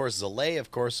cards, and of course Zalay, of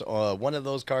course, one of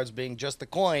those cards being just the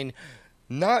coin.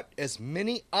 Not as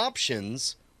many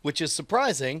options, which is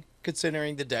surprising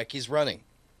considering the deck he's running.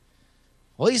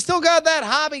 Well, he's still got that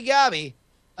Hobby Gobby,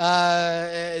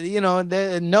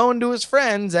 known to his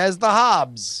friends as the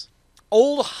Hobbs.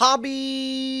 Old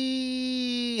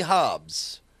Hobby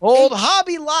Hobbs. Old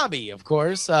Hobby Lobby, of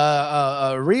course,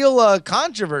 a real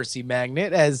controversy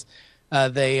magnet as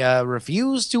they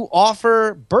refuse to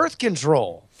offer birth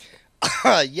control.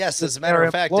 Yes, as a matter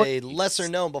of fact, a lesser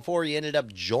known before he ended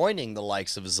up joining the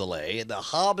likes of Zalay, the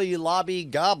Hobby Lobby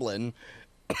Goblin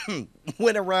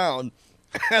went around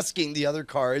asking the other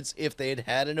cards if they had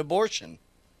had an abortion.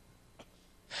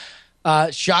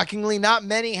 Shockingly, not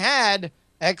many had,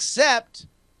 except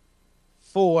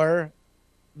for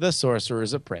the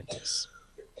Sorcerer's Apprentice.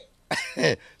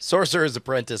 Sorcerer's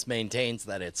Apprentice maintains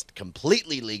that it's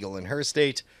completely legal in her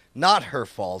state not her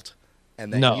fault,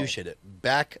 and that No. you should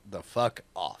back the fuck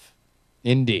off.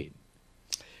 Indeed.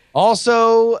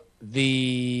 Also,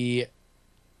 the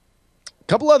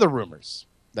couple other rumors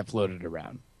that floated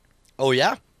around. Oh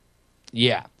yeah?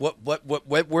 Yeah.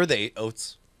 What were they,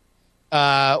 Oates?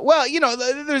 Well, you know,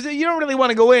 you don't really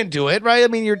want to go into it, right? I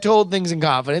mean, you're told things in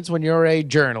confidence when you're a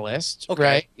journalist, Okay.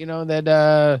 right? You know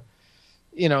that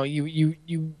you know, you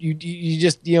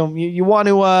just, you know, you want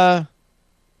to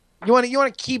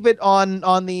keep it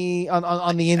on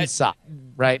the inside,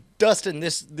 right? Dustin,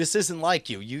 this isn't like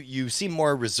you. You seem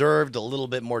more reserved, a little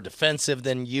bit more defensive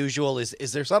than usual.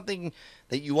 Is there something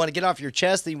that you want to get off your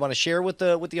chest that you want to share with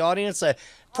the audience?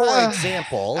 For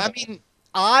example, I mean,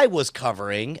 I was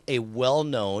covering a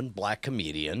well-known black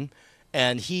comedian,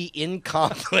 and he, in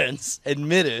confidence,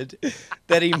 admitted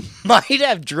that he might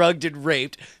have drugged and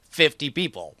raped 50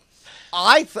 people.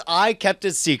 I kept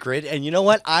it secret, and you know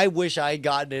what? I wish I had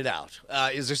gotten it out.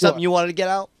 Is there something you wanted to get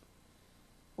out?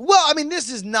 well, I mean,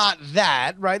 this is not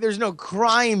that, right? There's no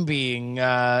crime being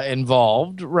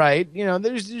involved, right? You know,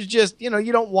 there's just, you know,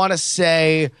 you don't want to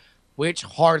say which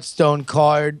Hearthstone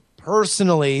card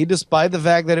personally, despite the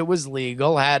fact that it was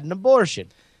legal, had an abortion.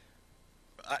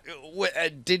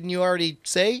 Didn't you already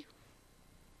say?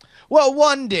 Well,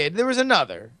 one did. There was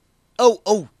another.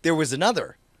 Oh, there was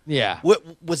another. Yeah.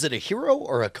 What was it? A hero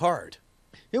or a card?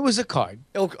 It was a card.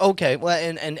 Okay. Well,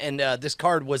 and this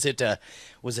card, was it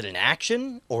an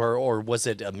action or was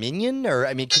it a minion? Or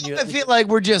I mean, can you? I feel like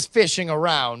we're just fishing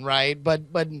around, right? But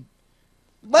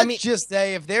let's just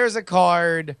say if there's a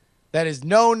card that is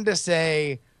known to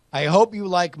say, "I hope you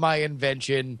like my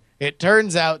invention," it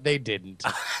turns out they didn't.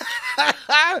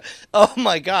 Oh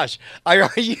my gosh! Are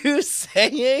you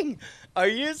saying? Are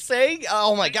you saying?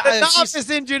 Oh my God! The office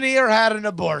engineer had an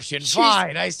abortion.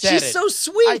 Fine, I said it. She's so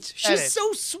sweet. said She's it.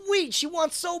 so sweet. She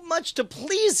wants so much to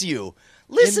please you.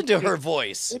 Listen to her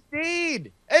voice.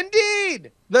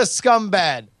 Indeed. The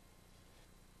scumbag.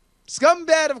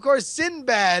 Scumbag, of course,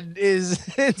 Sinbad is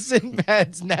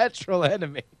Sinbad's natural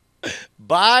enemy.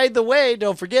 By the way,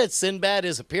 don't forget, Sinbad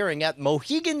is appearing at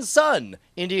Mohegan Sun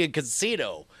Indian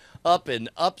Casino up in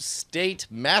upstate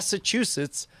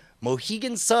Massachusetts.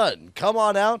 Mohegan Sun, come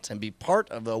on out and be part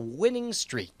of a winning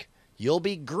streak. You'll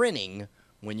be grinning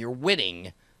when you're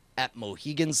winning at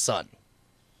Mohegan Sun.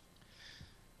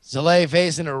 Soleil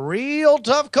facing a real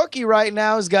tough cookie right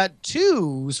now. He's got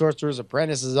two Sorcerer's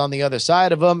Apprentices on the other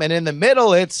side of him, and in the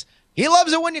middle, it's he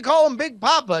loves it when you call him Big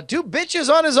Papa. Two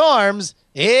bitches on his arms.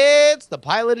 It's the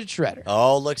piloted Shredder.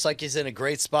 Oh, looks like he's in a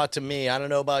great spot to me. I don't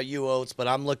know about you, Oates, but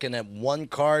I'm looking at one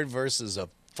card versus a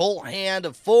full hand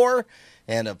of four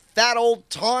and a fat old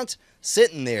taunt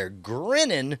sitting there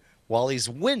grinning while he's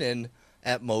winning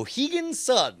at Mohegan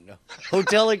Sun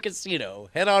Hotel and Casino.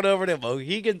 Head on over to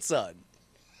Mohegan Sun.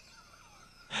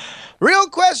 Real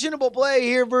questionable play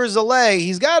here for Soleil.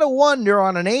 He's got to wonder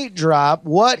on an 8-drop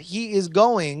what he is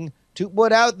going to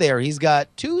put out there. He's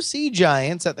got two Sea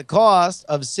Giants at the cost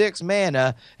of 6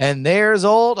 mana, and there's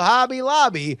old Hobby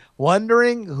Lobby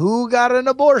wondering who got an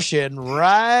abortion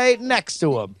right next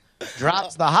to him.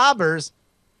 Drops the Hobbers,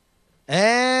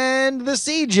 and the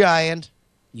Sea Giant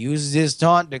uses his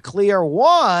taunt to clear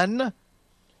one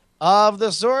of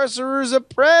the Sorcerer's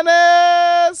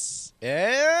Apprentice.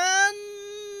 And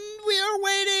we are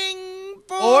waiting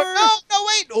for...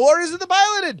 Or is it the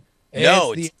piloted?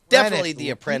 No, it's definitely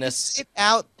the Apprentice. It's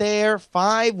out there,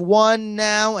 5-1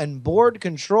 now, and board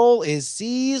control is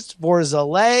seized for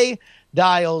Soleil.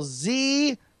 Dial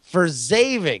Z for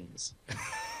Zavings.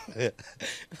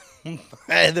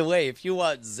 By the way, if you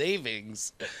want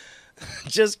savings,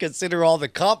 just consider all the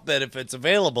comp benefits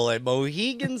available at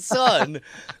Mohegan Sun.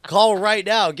 Call right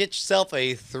now. Get yourself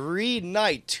a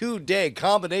 3-night, 2-day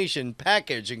combination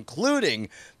package, including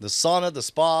the sauna, the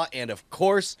spa, and, of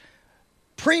course,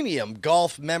 premium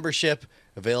golf membership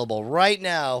available right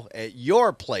now at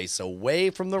your place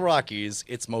away from the Rockies.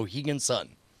 It's Mohegan Sun.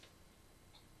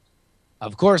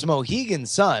 Of course, Mohegan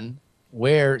Sun,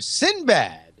 where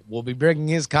Sinbad will be bringing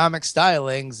his comic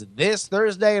stylings this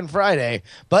Thursday and Friday,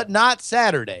 but not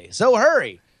Saturday. So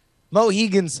hurry,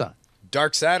 Mohegan Sun.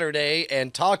 Dark Saturday,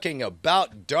 and talking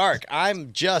about dark,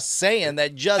 I'm just saying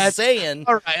that just saying.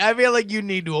 All right, I feel like you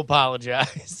need to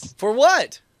apologize. For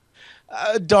what?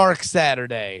 Dark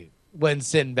Saturday when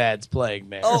Sinbad's playing,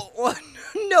 man. Oh well,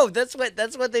 no, that's what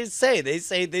they say. They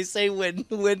say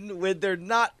when they're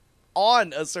not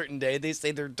on a certain day, they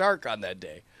say they're dark on that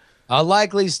day. A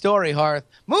likely story, Hearth.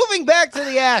 Moving back to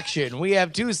the action, we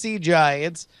have two Sea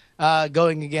Giants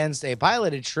going against a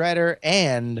piloted Shredder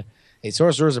and a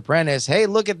sorcerer's apprentice. Hey,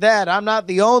 look at that. I'm not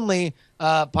the only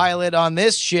pilot on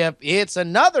this ship. It's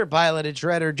another piloted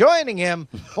shredder joining him,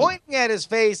 pointing at his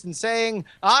face and saying,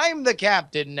 I'm the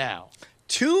captain now.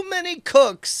 Too Many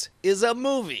Cooks is a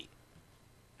movie.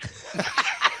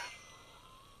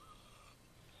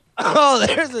 Oh,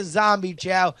 there's a zombie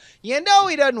chow. You know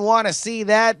he doesn't want to see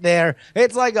that there.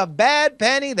 It's like a bad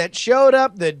penny that showed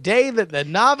up the day that the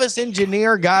novice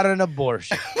engineer got an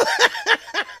abortion.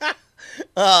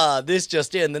 This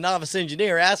just in. The novice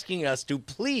engineer asking us to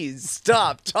please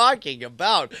stop talking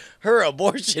about her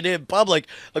abortion in public.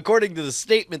 According to the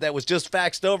statement that was just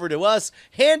faxed over to us,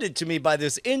 handed to me by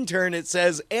this intern, it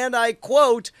says, and I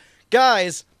quote,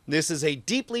 guys, this is a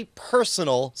deeply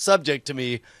personal subject to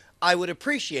me. I would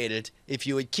appreciate it if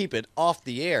you would keep it off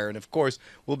the air. And of course,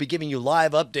 we'll be giving you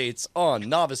live updates on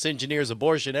Novice Engineer's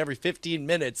abortion every 15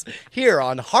 minutes here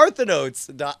on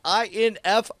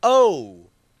HearthOaks.info.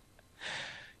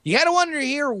 You got to wonder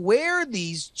here where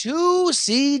these two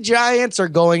sea giants are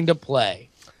going to play.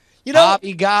 You know,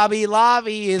 Hobby Gobby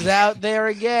Lobby is out there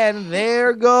again.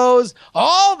 There goes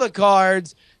all the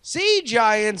cards. Sea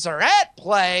giants are at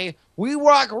play. We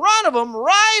rock one of them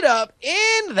right up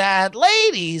in that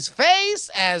lady's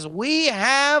face as we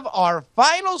have our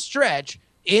final stretch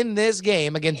in this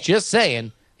game against Just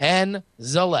Saying and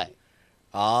Zalay.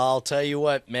 I'll tell you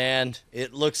what, man.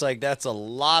 It looks like that's a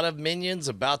lot of minions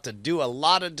about to do a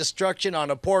lot of destruction on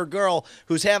a poor girl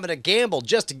who's having to gamble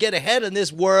just to get ahead in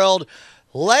this world.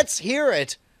 Let's hear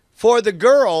it for the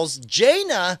girls.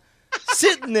 Jaina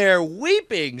sitting there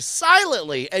weeping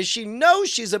silently as she knows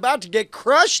she's about to get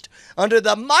crushed under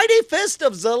the mighty fist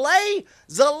of Zalay.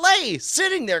 Zalay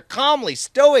sitting there calmly,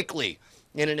 stoically,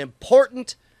 in an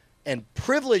important and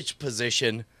privileged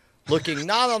position, looking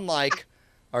not unlike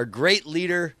our great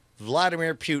leader,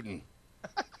 Vladimir Putin.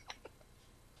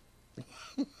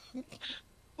 A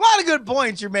lot of good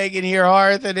points you're making here,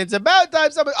 Hearth, and it's about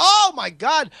time somebody... Oh, my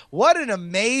God, what an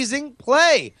amazing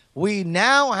play. We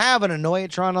now have an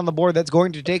Annoyatron on the board that's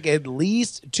going to take at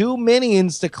least 2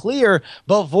 minions to clear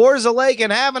before Zalay can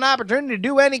have an opportunity to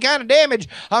do any kind of damage.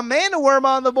 A Mana Worm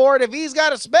on the board. If he's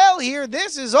got a spell here,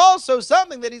 this is also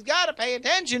something that he's got to pay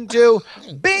attention to.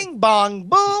 Bing, bong,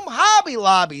 boom, Hobby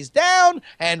Lobby's down,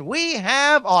 and we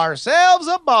have ourselves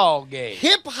a ball game.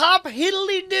 Hip hop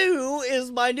hiddly doo is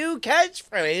my new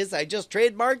catchphrase. I just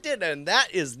trademarked it, and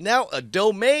that is now a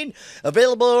domain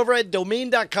available over at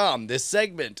domain.com. This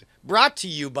segment brought to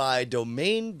you by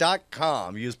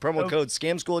domain.com. Use promo code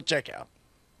SCAMSchool at checkout.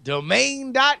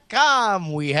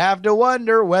 Domain.com. We have to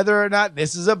wonder whether or not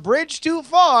this is a bridge too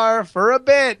far for a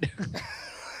bit.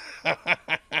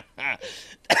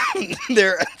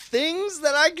 There are things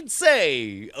that I can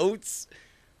say, Oats.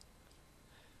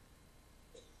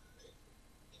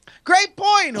 Great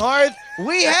point, Hearth.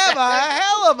 We have a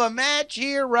hell of a match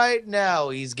here right now.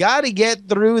 He's got to get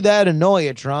through that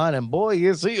Annoyatron, and boy,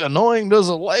 is he annoying to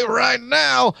Zalay right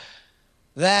now.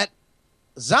 That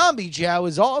Zombie Chow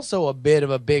is also a bit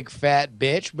of a big fat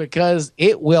bitch because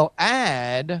it will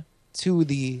add to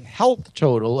the health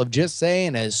total of Just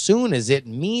Saying as soon as it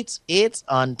meets its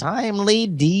untimely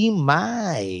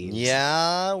demise.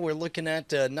 Yeah, we're looking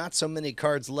at not so many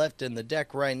cards left in the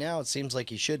deck right now. It seems like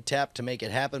he should tap to make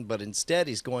it happen, but instead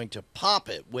he's going to pop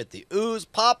it with the Ooze,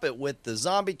 pop it with the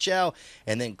Zombie Chow,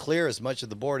 and then clear as much of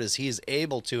the board as he's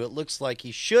able to. It looks like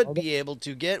he should be able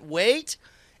to get... Wait!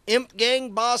 Imp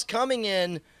Gang Boss coming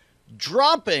in,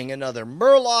 dropping another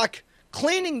Murloc,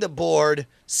 cleaning the board,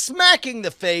 smacking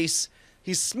the face.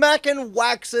 He's smacking,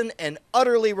 waxing, and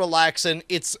utterly relaxing.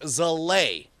 It's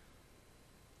Zalay.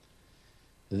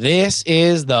 This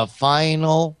is the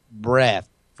final breath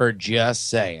for Just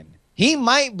Saying. He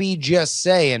might be just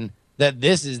saying that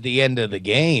this is the end of the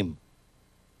game.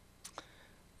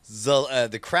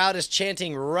 The crowd is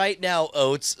chanting right now,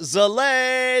 Oats.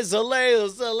 Zalay, Zalay,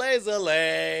 Zalay,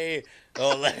 Zalay.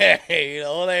 Olay,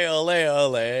 olay, olay,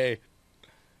 olay.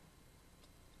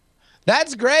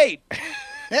 That's great.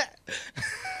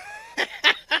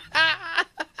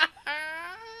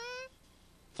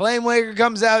 Flamewaker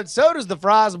comes out. So does the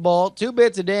Frostbolt. 2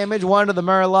 bits of damage. One to the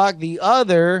Murloc. The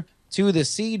other to the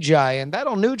Sea Giant.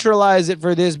 That'll neutralize it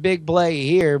for this big play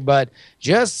here. But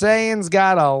Just Saying's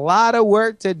got a lot of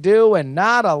work to do and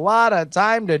not a lot of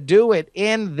time to do it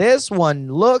in. This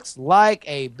one looks like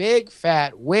a big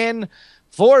fat win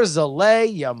for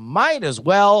Zalay. You might as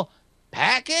well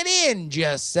pack it in,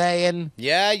 Just Saying.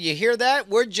 Yeah, you hear that?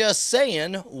 We're just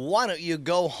saying, why don't you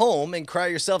go home and cry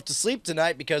yourself to sleep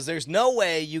tonight, because there's no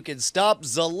way you can stop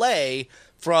Zalay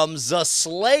from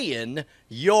zaslaying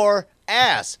your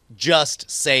ass. Just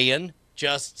saying.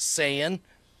 Just saying.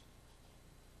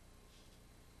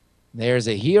 There's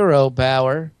a hero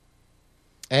power.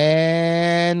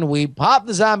 And we pop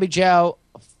the zombie chow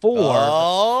for...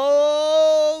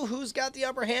 Oh, who's got the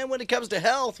upper hand when it comes to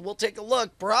health? We'll take a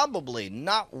look. Probably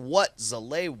not what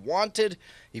Zalay wanted.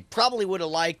 He probably would have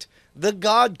liked the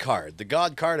God card. The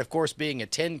God card, of course, being a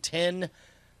 10-10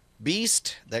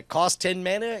 beast that costs 10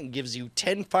 mana and gives you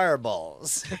 10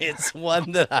 fireballs. It's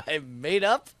one that I made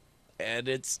up, and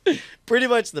it's pretty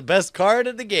much the best card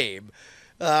in the game.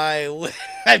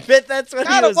 I bet that's what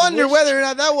Gotta wonder whether or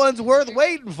not that one's worth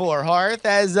waiting for, Hearth,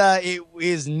 as it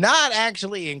is not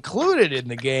actually included in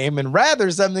the game, and rather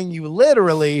something you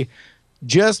literally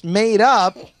just made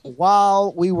up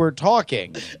while we were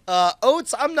talking.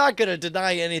 Oates, I'm not going to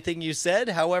deny anything you said.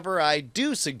 However, I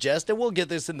do suggest, and we'll get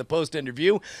this in the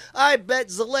post-interview, I bet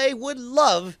Zalay would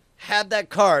love had that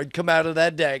card come out of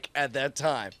that deck at that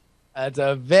time. That's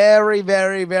a very,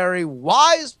 very, very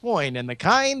wise point, and the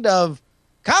kind of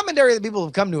commentary that people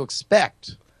have come to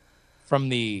expect from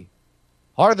the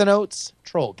Hearth and Oates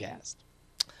Trollcast.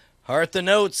 Hearth and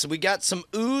Oates, we got some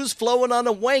ooze flowing on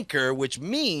a wanker, which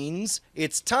means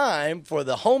it's time for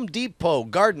the Home Depot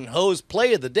garden hose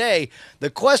play of the day. The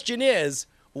question is,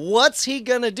 what's he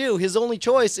going to do? His only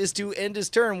choice is to end his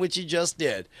turn, which he just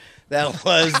did. That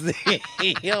was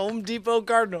the Home Depot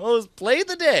garden hose play of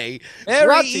the day.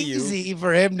 Very easy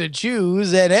for him to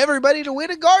choose and everybody to win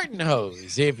a garden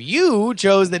hose. If you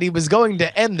chose that he was going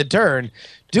to end the turn,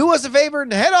 do us a favor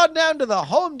and head on down to the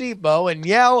Home Depot and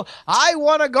yell, "I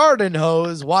want a garden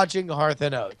hose," watching Hearth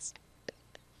and Oates.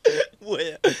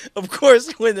 Of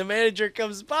course, when the manager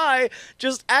comes by,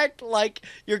 just act like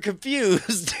you're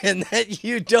confused and that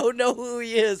you don't know who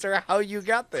he is or how you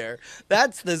got there.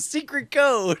 That's the secret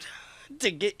code to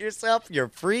get yourself your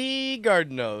free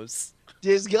garden hose.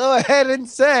 Just go ahead and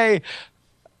say,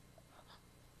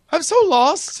 "I'm so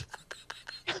lost."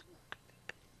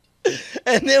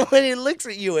 And then when he looks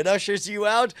at you and ushers you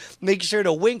out, make sure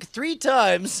to wink 3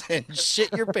 times and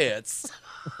shit your pants.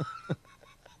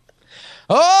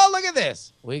 Oh, look at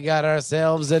this. We got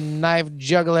ourselves a knife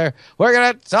juggler. We're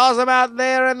going to toss him out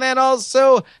there and then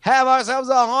also have ourselves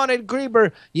a haunted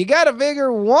creeper. You got to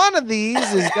figure one of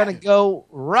these is going to go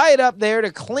right up there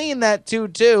to clean that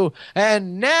 2-2.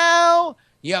 And now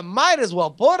you might as well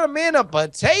put them in a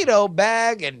potato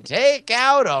bag and take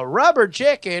out a rubber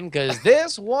chicken, because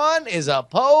this one is a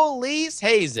police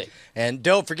hazing. And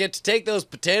don't forget to take those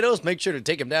potatoes. Make sure to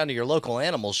take them down to your local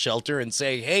animal shelter and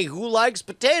say, "Hey, who likes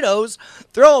potatoes?"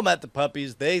 Throw them at the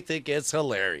puppies. They think it's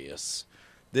hilarious.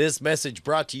 This message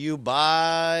brought to you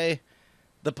by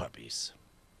the puppies.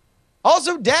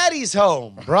 Also, Daddy's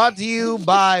Home, brought to you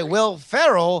by Will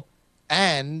Ferrell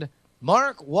and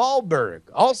Mark Wahlberg.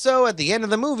 Also, at the end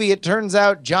of the movie, it turns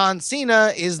out John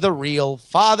Cena is the real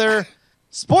father.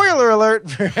 Spoiler alert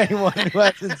for anyone who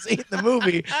hasn't seen the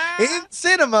movie in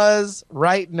cinemas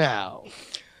right now.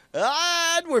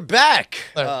 And we're back.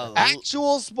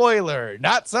 Actual spoiler,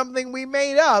 not something we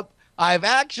made up. I've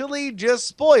actually just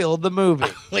spoiled the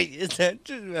movie. Wait, is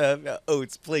that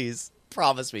Oates, please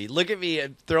promise me. Look at me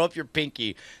and throw up your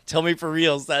pinky. Tell me for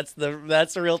reals that's the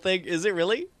real thing. Is it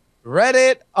really? Read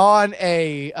it on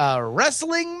a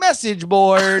wrestling message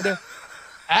board.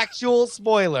 Actual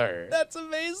spoiler. That's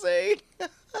amazing.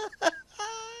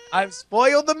 I've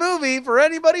spoiled the movie for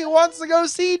anybody who wants to go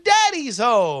see Daddy's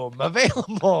Home.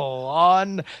 Available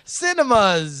on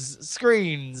cinemas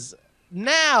screens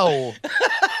now.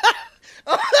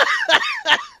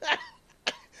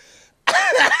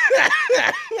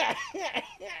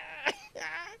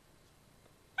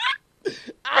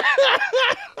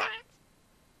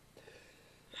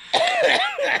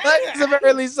 That's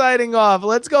apparently signing off.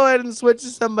 Let's go ahead and switch to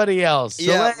somebody else.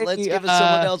 So let's give it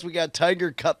someone else. We got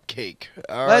Tiger Cupcake.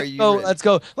 Let's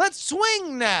go. Let's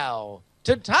swing now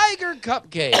to Tiger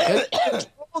Cupcake, a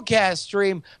Trollcast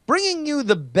stream bringing you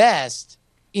the best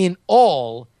in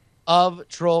all of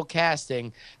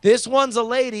Trollcasting. This one's a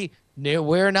lady.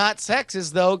 We're not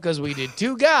sexist, though, because we did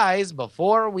 2 guys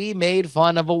before we made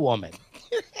fun of a woman.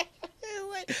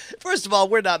 First of all,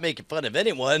 we're not making fun of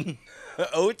anyone.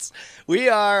 Oates. We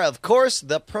are, of course,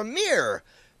 the premier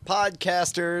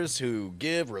podcasters who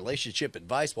give relationship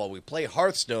advice while we play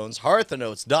Hearthstones.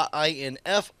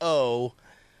 Hearthanotes.info.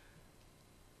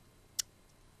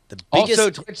 The biggest...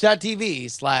 Also,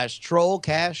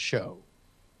 twitch.tv/Trollcast Show.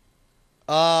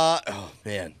 Oh,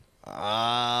 man.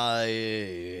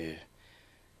 I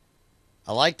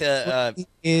like the...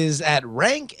 is at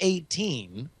rank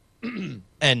 18...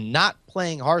 and not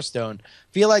playing Hearthstone.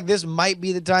 Feel like this might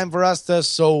be the time for us to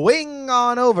swing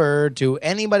on over to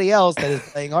anybody else that is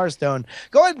playing Hearthstone.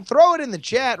 Go ahead and throw it in the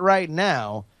chat right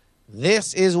now.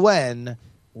 This is when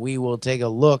we will take a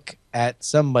look at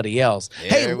somebody else.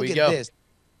 Hey, There look we at go. this.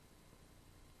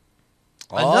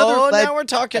 Now we're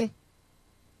talking.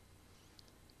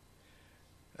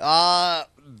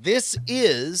 This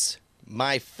is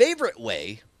my favorite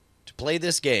way to play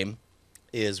this game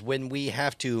is when we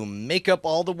have to make up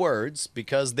all the words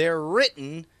because they're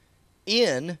written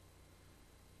in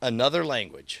another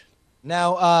language.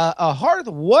 Now, Hearth,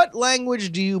 what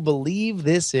language do you believe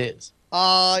this is?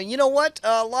 You know what?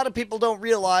 A lot of people don't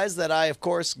realize that I, of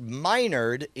course,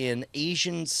 minored in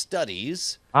Asian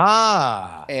studies.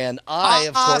 And I,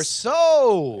 of course...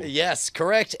 So! Yes,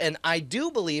 correct. And I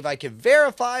do believe I can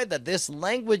verify that this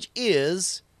language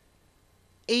is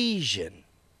Asian.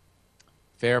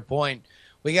 Fair point.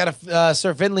 We got a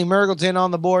Sir Finley Mergleton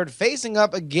on the board facing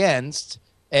up against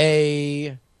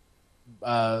a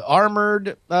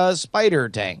armored spider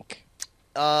tank.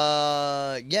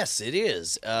 Yes, it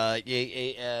is.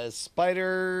 A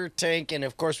spider tank, and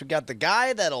of course we got the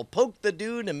guy that'll poke the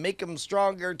dude and make him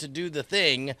stronger to do the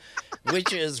thing,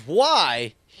 which is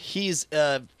why he's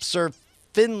Sir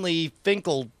Finley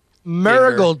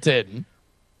Mergleton,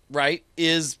 right,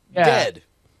 is dead.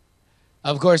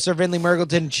 Of course, Sir Finley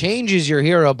Mergleton changes your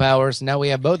hero powers. So now we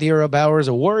have both hero powers,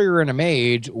 a warrior and a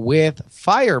mage, with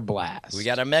Fire Blast. We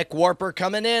got a mech warper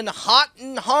coming in hot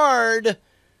and hard.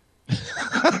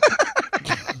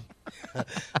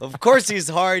 Of course he's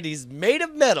hard. He's made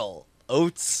of metal.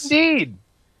 Oats. Indeed.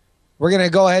 We're going to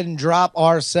go ahead and drop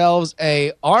ourselves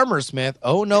a armor smith.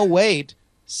 Oh, no, wait,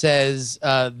 says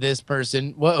this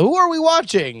person. Well, who are we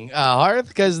watching, Hearth?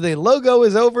 Because the logo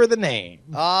is over the name.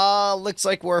 Looks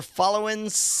like we're following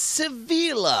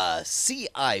Civila.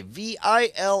 Civila.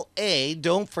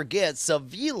 Don't forget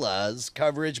Civila's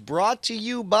coverage brought to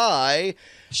you by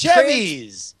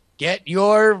Chevy's. Get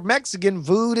your Mexican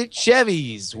food at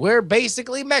Chevy's. We're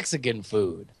basically Mexican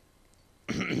food.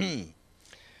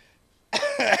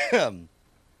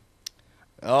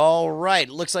 All right.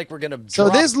 Looks like we're going to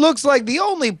So this looks like the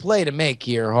only play to make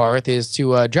here, Hearth, is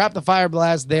to drop the Fire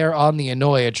Blast there on the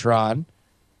Annoyatron.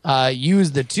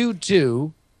 Use the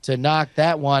 2-2 to knock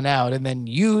that one out, and then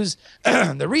use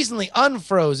the recently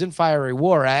unfrozen Fiery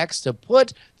War Axe to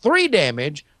put 3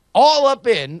 damage all up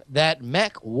in that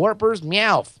Mech Warper's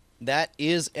Meowth. That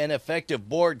is an effective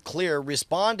board clear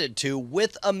responded to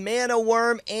with a Mana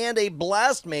Worm and a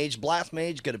Blast Mage. Blast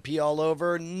Mage going to pee all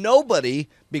over nobody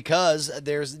because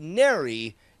there's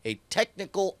nary a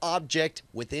technical object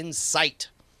within sight.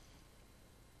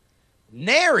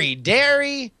 Nary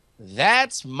dairy,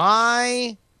 that's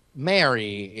my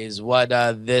Mary, is what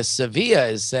this Sevilla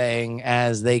is saying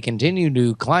as they continue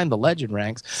to climb the legend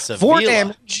ranks. Sevilla. 4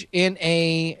 damage in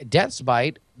a Death's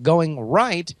Bite going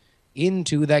right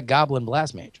into that Goblin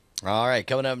Blast Mage. All right,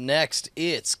 coming up next,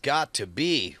 it's got to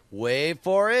be, wait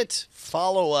for it,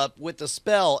 follow up with a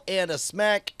spell and a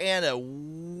smack and a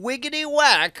wiggity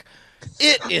whack.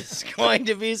 It is going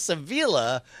to be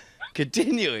Sevilla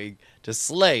continuing to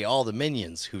slay all the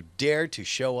minions who dare to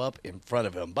show up in front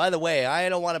of him. By the way, I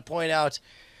don't want to point out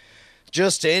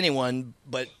just to anyone,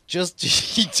 but just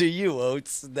to you,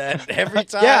 Oates, that every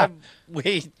time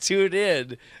we tune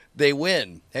in, they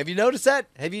win. Have you noticed that?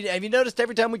 Have you noticed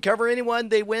every time we cover anyone,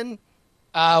 they win?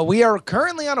 We are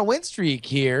currently on a win streak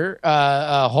here,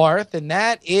 Hearth, and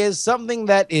that is something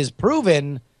that is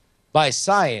proven by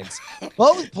science.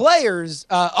 Both players,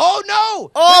 oh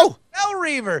no! Oh! Fel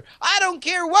Reaver, I don't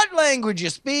care what language you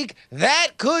speak,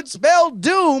 that could spell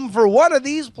doom for one of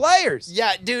these players.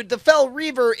 Yeah, dude, the Fel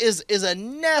Reaver is a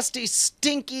nasty,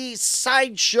 stinky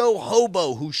sideshow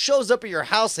hobo who shows up at your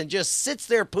house and just sits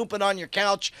there pooping on your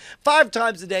couch 5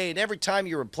 times a day, and every time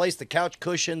you replace the couch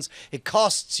cushions, it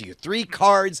costs you 3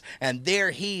 cards, and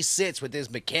there he sits with his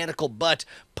mechanical butt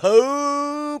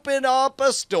pooping up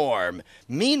a storm.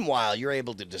 Meanwhile, you're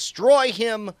able to destroy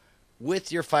him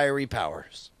with your fiery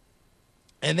powers.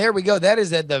 And there we go. That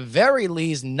is at the very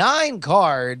least 9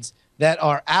 cards that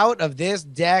are out of this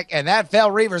deck, and that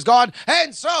Fel Reaver's gone,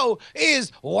 and so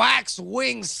is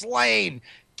Waxwing Slain.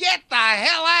 Get the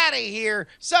hell out of here.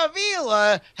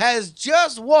 Sevilla has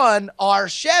just won our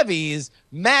Chevy's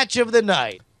match of the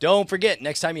night. Don't forget,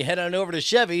 next time you head on over to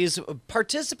Chevy's,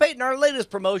 participate in our latest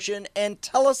promotion and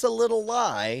tell us a little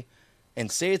lie and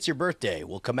say it's your birthday.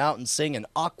 We'll come out and sing an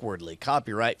awkwardly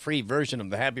copyright-free version of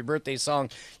the Happy Birthday song.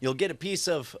 You'll get a piece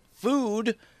of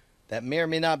food that may or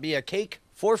may not be a cake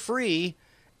for free,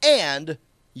 and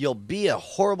you'll be a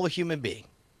horrible human being.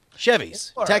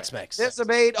 Chevy's, Tex-Mex.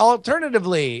 Participate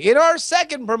alternatively in our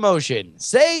second promotion.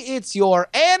 Say it's your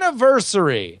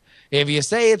anniversary. If you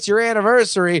say it's your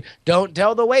anniversary, don't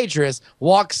tell the waitress.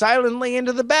 Walk silently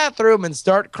into the bathroom and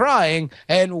start crying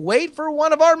and wait for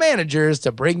one of our managers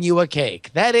to bring you a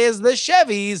cake. That is the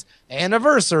Chevy's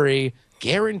anniversary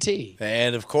guarantee.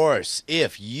 And of course,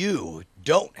 if you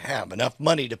don't have enough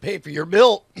money to pay for your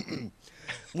bill,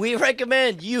 we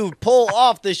recommend you pull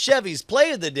off the Chevy's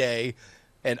play of the day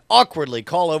and awkwardly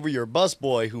call over your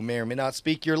busboy who may or may not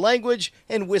speak your language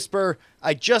and whisper,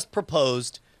 "I just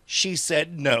proposed. She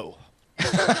said no."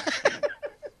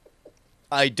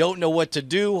 I don't know what to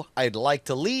do. I'd like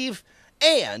to leave.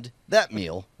 And that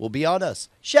meal will be on us.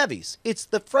 Chevy's. It's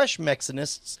the fresh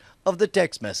Mexinists of the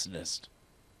Tex-Mexinist.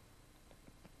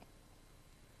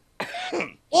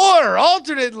 Or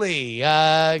alternately,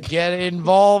 get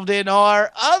involved in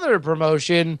our other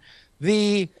promotion,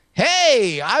 the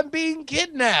 "Hey, I'm being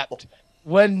kidnapped."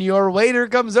 When your waiter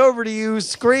comes over to you,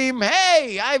 scream,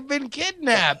 "Hey, I've been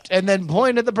kidnapped," and then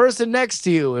point at the person next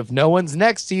to you. If no one's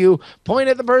next to you, point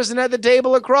at the person at the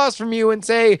table across from you and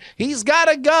say, "He's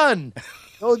got a gun."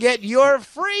 You'll get your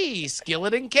free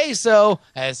skillet and queso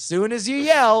as soon as you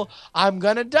yell, "I'm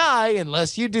gonna die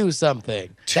unless you do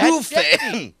something."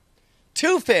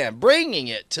 Two-fan bringing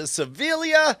it to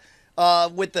Sevilla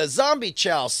with the zombie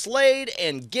chow slayed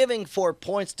and giving 4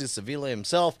 points to Sevilla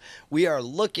himself. We are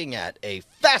looking at a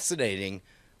fascinating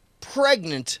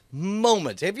pregnant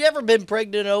moment. Have you ever been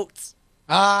pregnant, Oates?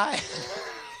 I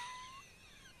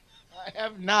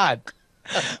have not,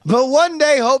 but one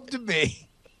day hope to be.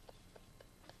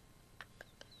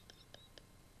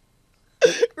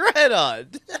 Right on.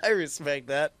 I respect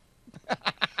that.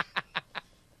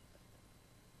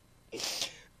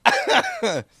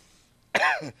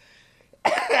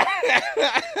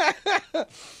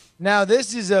 Now,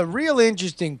 this is a real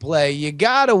interesting play. You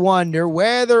gotta wonder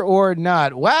whether or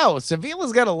not. Wow,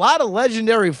 Sevilla's got a lot of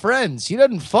legendary friends. She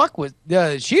doesn't fuck with.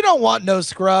 She don't want no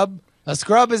scrub. A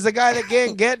scrub is the guy that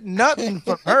can't get nothing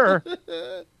from her.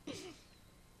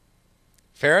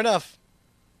 Fair enough.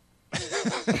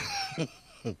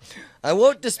 I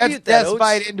won't dispute that. That's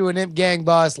fight into an imp gang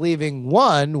boss, leaving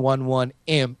one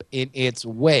imp in its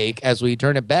wake as we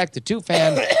turn it back to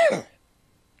two-fan.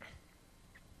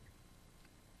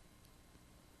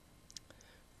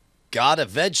 God of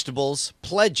Vegetables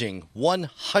pledging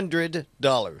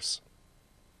 $100.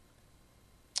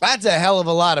 That's a hell of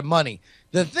a lot of money.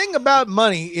 The thing about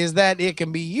money is that it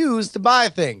can be used to buy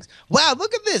things. Wow,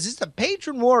 look at this. It's a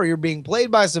patron warrior being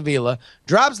played by Sevilla.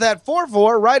 Drops that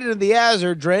 4-4 right into the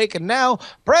Azure Drake. And now,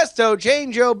 presto,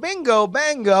 changeo, bingo,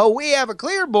 bango. We have a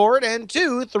clear board and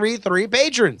 2 3-3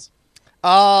 patrons.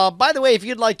 By the way, if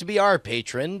you'd like to be our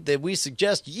patron, then we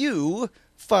suggest you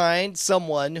find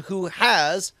someone who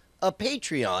has a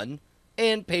Patreon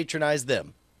and patronize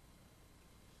them.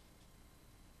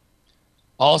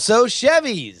 Also,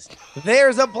 Chevy's.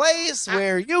 There's a place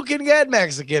where you can get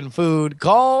Mexican food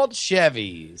called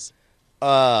Chevy's.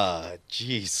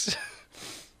 Jeez.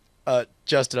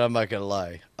 Justin, I'm not gonna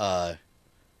lie.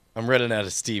 I'm running out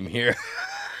of steam here.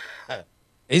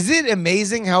 Is it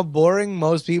amazing how boring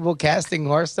most people casting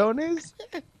Hearthstone is?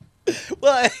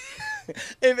 Well,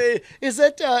 is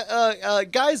that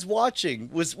guys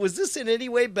watching? Was this in any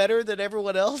way better than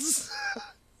everyone else?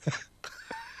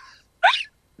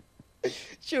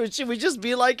 Should we just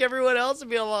be like everyone else and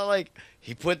be a lot like,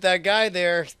 he put that guy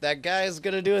there. That guy is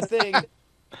going to do a thing.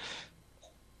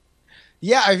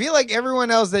 Yeah, I feel like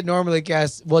everyone else that normally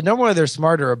casts, well, normally they're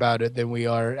smarter about it than we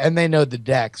are, and they know the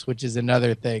decks, which is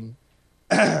another thing.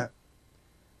 But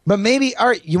maybe, all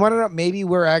right, you want to know, maybe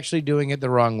we're actually doing it the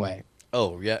wrong way.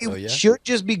 Oh, yeah. We should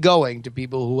just be going to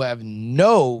people who have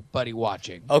nobody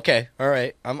watching. Okay, all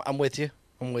right. I'm with you.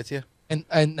 I'm with you.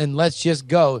 And let's just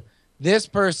go. This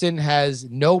person has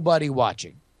nobody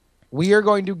watching. We are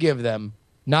going to give them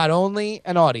not only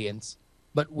an audience,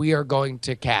 but we are going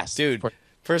to cast. Dude,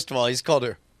 first of all, he's called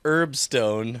her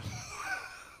Herbstone,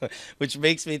 which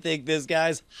makes me think this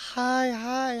guy's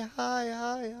hi.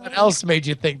 What else made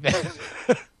you think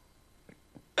that?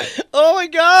 Oh, my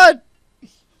God.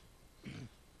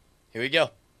 Here we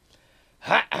go.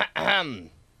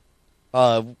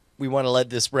 We want to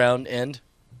let this round end.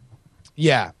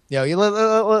 Yeah.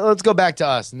 Let's go back to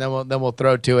us, and then we'll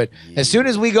throw to it. Yeah. As soon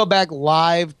as we go back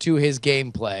live to his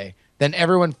gameplay, then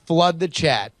everyone flood the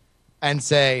chat and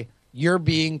say, "You're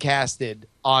being casted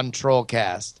on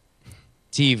Trollcast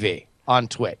TV on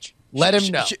Twitch." Let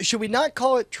him know. Should we not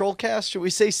call it Trollcast? Should we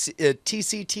say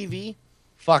TCTV?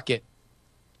 Fuck it.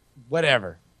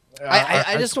 Whatever.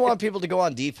 I just don't want people to go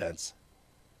on defense.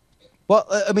 Well,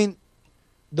 I mean,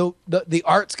 the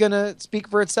art's gonna speak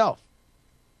for itself.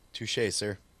 Touché,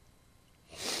 sir.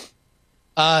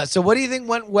 So what do you think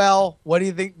went well? What do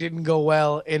you think didn't go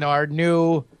well in our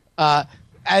new?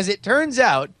 As it turns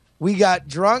out, we got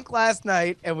drunk last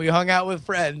night and we hung out with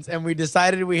friends and we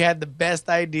decided we had the best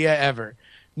idea ever.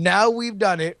 Now we've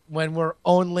done it when we're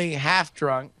only half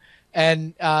drunk,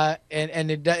 and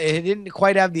it didn't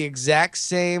quite have the exact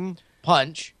same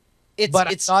punch. But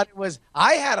I thought it was.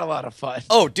 I had a lot of fun.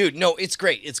 Oh, dude, no, it's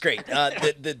great. It's great.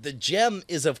 The gem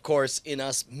is, of course, in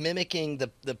us mimicking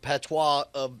the patois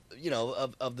of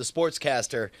of the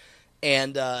sportscaster,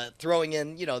 and throwing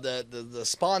in the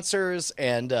sponsors,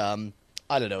 and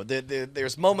I don't know.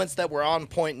 There's moments that were on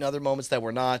point and other moments that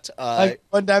were not. Like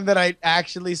one time that I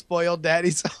actually spoiled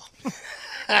Daddy's home.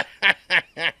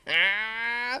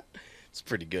 It's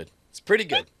pretty good. It's pretty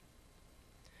good.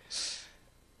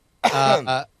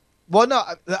 Well, no.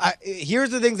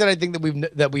 Here's the things that I think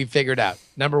that we've figured out.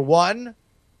 Number one,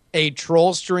 a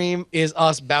troll stream is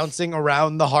us bouncing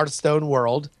around the Hearthstone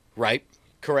world. Right.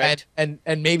 Correct. And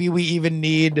maybe we even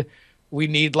need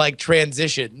like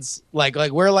transitions. Like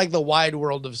we're like the wide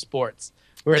world of sports.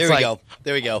 Where it's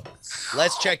There we go.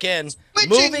 Let's check in. Switching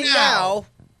Moving now.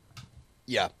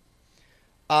 Yeah.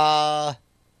 By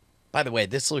the way,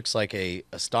 this looks like a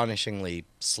astonishingly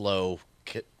slow.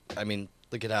 I mean,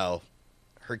 look at how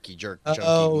herky jerk.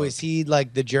 Oh, is he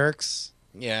like the Jerks?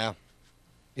 Yeah.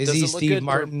 Is he Steve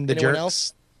Martin the Jerks?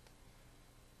 Else?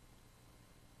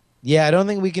 Yeah, I don't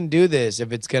think we can do this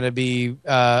if it's gonna be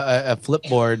a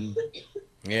flipboard.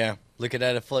 Yeah, looking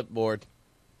at a flipboard.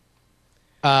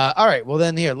 All right, well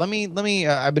then here, let me.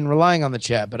 I've been relying on the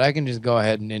chat, but I can just go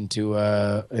ahead and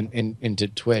into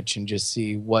Twitch and just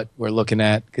see what we're looking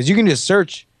at, because you can just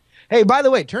search. Hey, by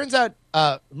the way, turns out,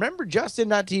 remember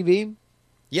Justin.tv?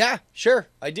 Yeah, sure,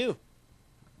 I do.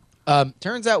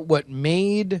 Turns out what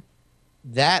made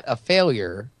that a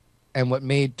failure and what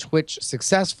made Twitch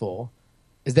successful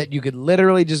is that you could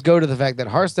literally just go to the fact that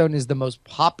Hearthstone is the most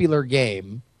popular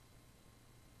game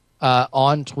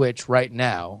on Twitch right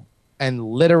now and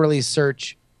literally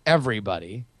search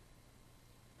everybody.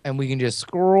 And we can just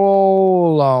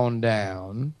scroll on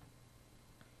down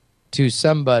to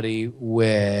somebody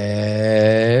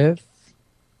with...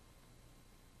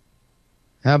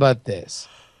 How about this?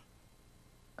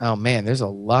 Oh, man, there's a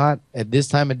lot. At this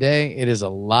time of day, it is a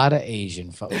lot of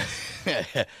Asian folks.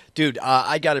 Dude,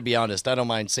 I got to be honest. I don't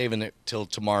mind saving it till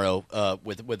tomorrow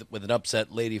with an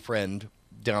upset lady friend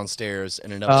downstairs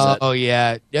and an upset. Oh,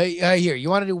 yeah. Here, you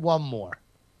want to do one more.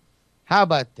 How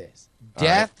about this?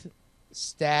 Death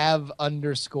Stav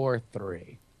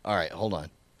 _3. All right, hold on.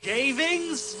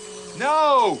 Shavings?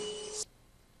 No!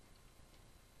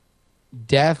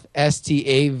 Death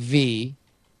STAV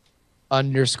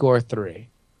 _3.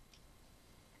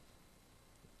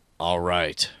 All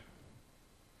right.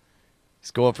 He's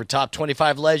going for top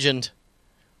 25 legend.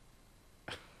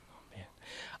 Oh,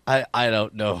 man. I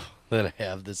don't know that I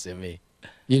have this in me.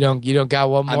 You don't got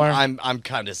one more? I'm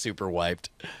kind of super wiped.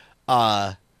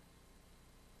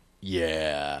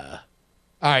 Yeah.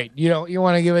 All right, you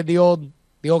want to give it the old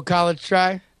college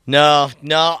try? No,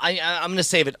 I'm gonna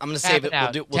save it. I'm gonna save it.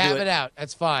 We'll do it out.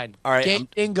 That's fine. All right. Game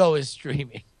Dingo is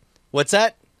streaming. What's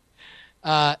that?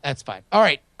 That's fine. All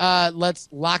right. Let's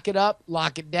lock it up,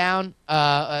 lock it down.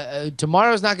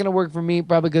 Tomorrow's not gonna work for me,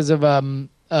 probably because of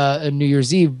New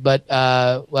Year's Eve, but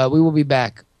we will be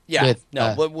back. Yeah.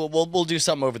 We'll do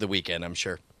something over the weekend, I'm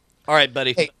sure. All right,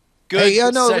 buddy. Hey, good. Hey,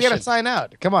 no, session. we gotta sign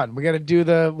out. Come on, we gotta do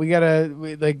the.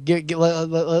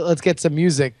 Let's get some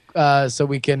music so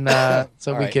we can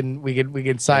we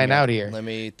can sign out here. Let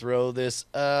me throw this.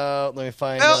 Let me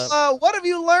find. What have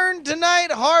you learned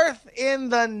tonight, Hearth? In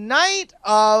the night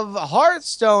of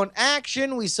Hearthstone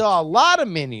action, we saw a lot of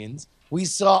minions. We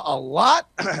saw a lot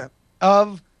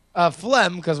of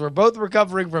phlegm because we're both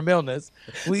recovering from illness.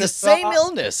 Same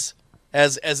illness,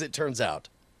 as it turns out.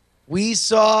 We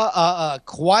saw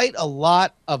quite a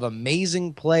lot of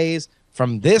amazing plays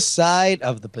from this side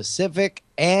of the Pacific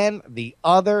and the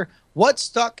other. What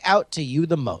stuck out to you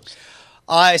the most?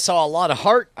 I saw a lot of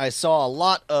heart. I saw a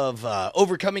lot of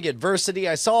overcoming adversity.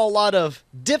 I saw a lot of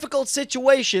difficult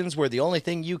situations where the only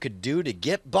thing you could do to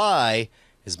get by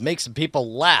is make some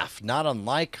people laugh, not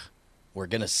unlike we're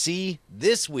going to see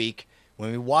this week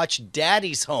when we watch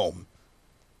Daddy's Home,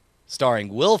 starring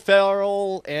Will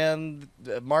Ferrell and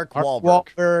Mark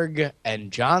Wahlberg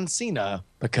and John Cena,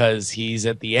 because he's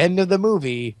at the end of the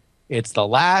movie. It's the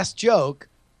last joke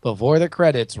before the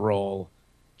credits roll.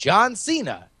 John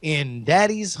Cena in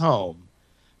Daddy's Home.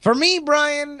 For me,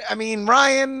 Ryan,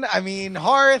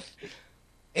 Hearth,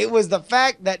 it was the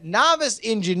fact that Novice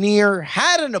Engineer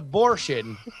had an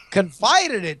abortion,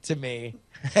 confided it to me,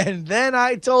 And then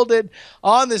I told it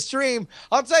on the stream.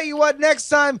 I'll tell you what, next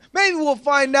time, maybe we'll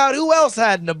find out who else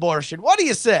had an abortion. What do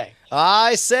you say?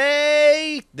 I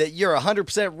say that you're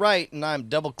 100% right, and I'm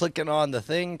double-clicking on the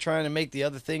thing, trying to make the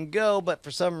other thing go, but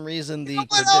for some reason the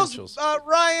credentials...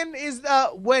 Ryan, is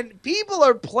when people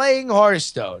are playing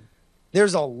Hearthstone,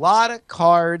 there's a lot of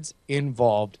cards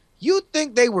involved. You'd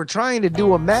think they were trying to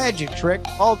do a magic trick.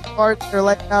 All the cards are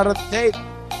laying out on the table.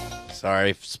 Sorry,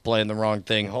 it's playing the wrong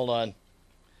thing. Hold on.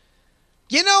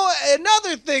 You know,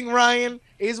 another thing, Ryan,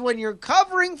 is when you're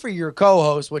covering for your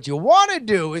co-host, what you want to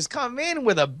do is come in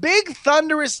with a big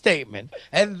thunderous statement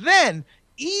and then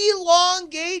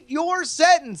elongate your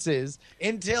sentences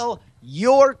until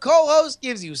your co-host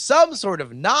gives you some sort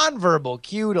of nonverbal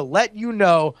cue to let you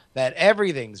know that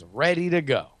everything's ready to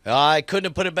go. I couldn't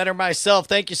have put it better myself.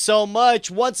 Thank you so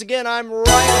much. Once again, I'm Ryan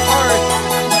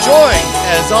Hart, joined,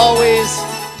 as always,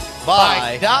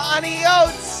 by Donnie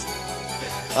Oates.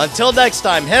 Until next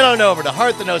time, head on over to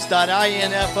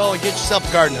hearththenotes.info and get yourself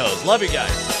a garden hose. Love you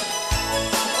guys.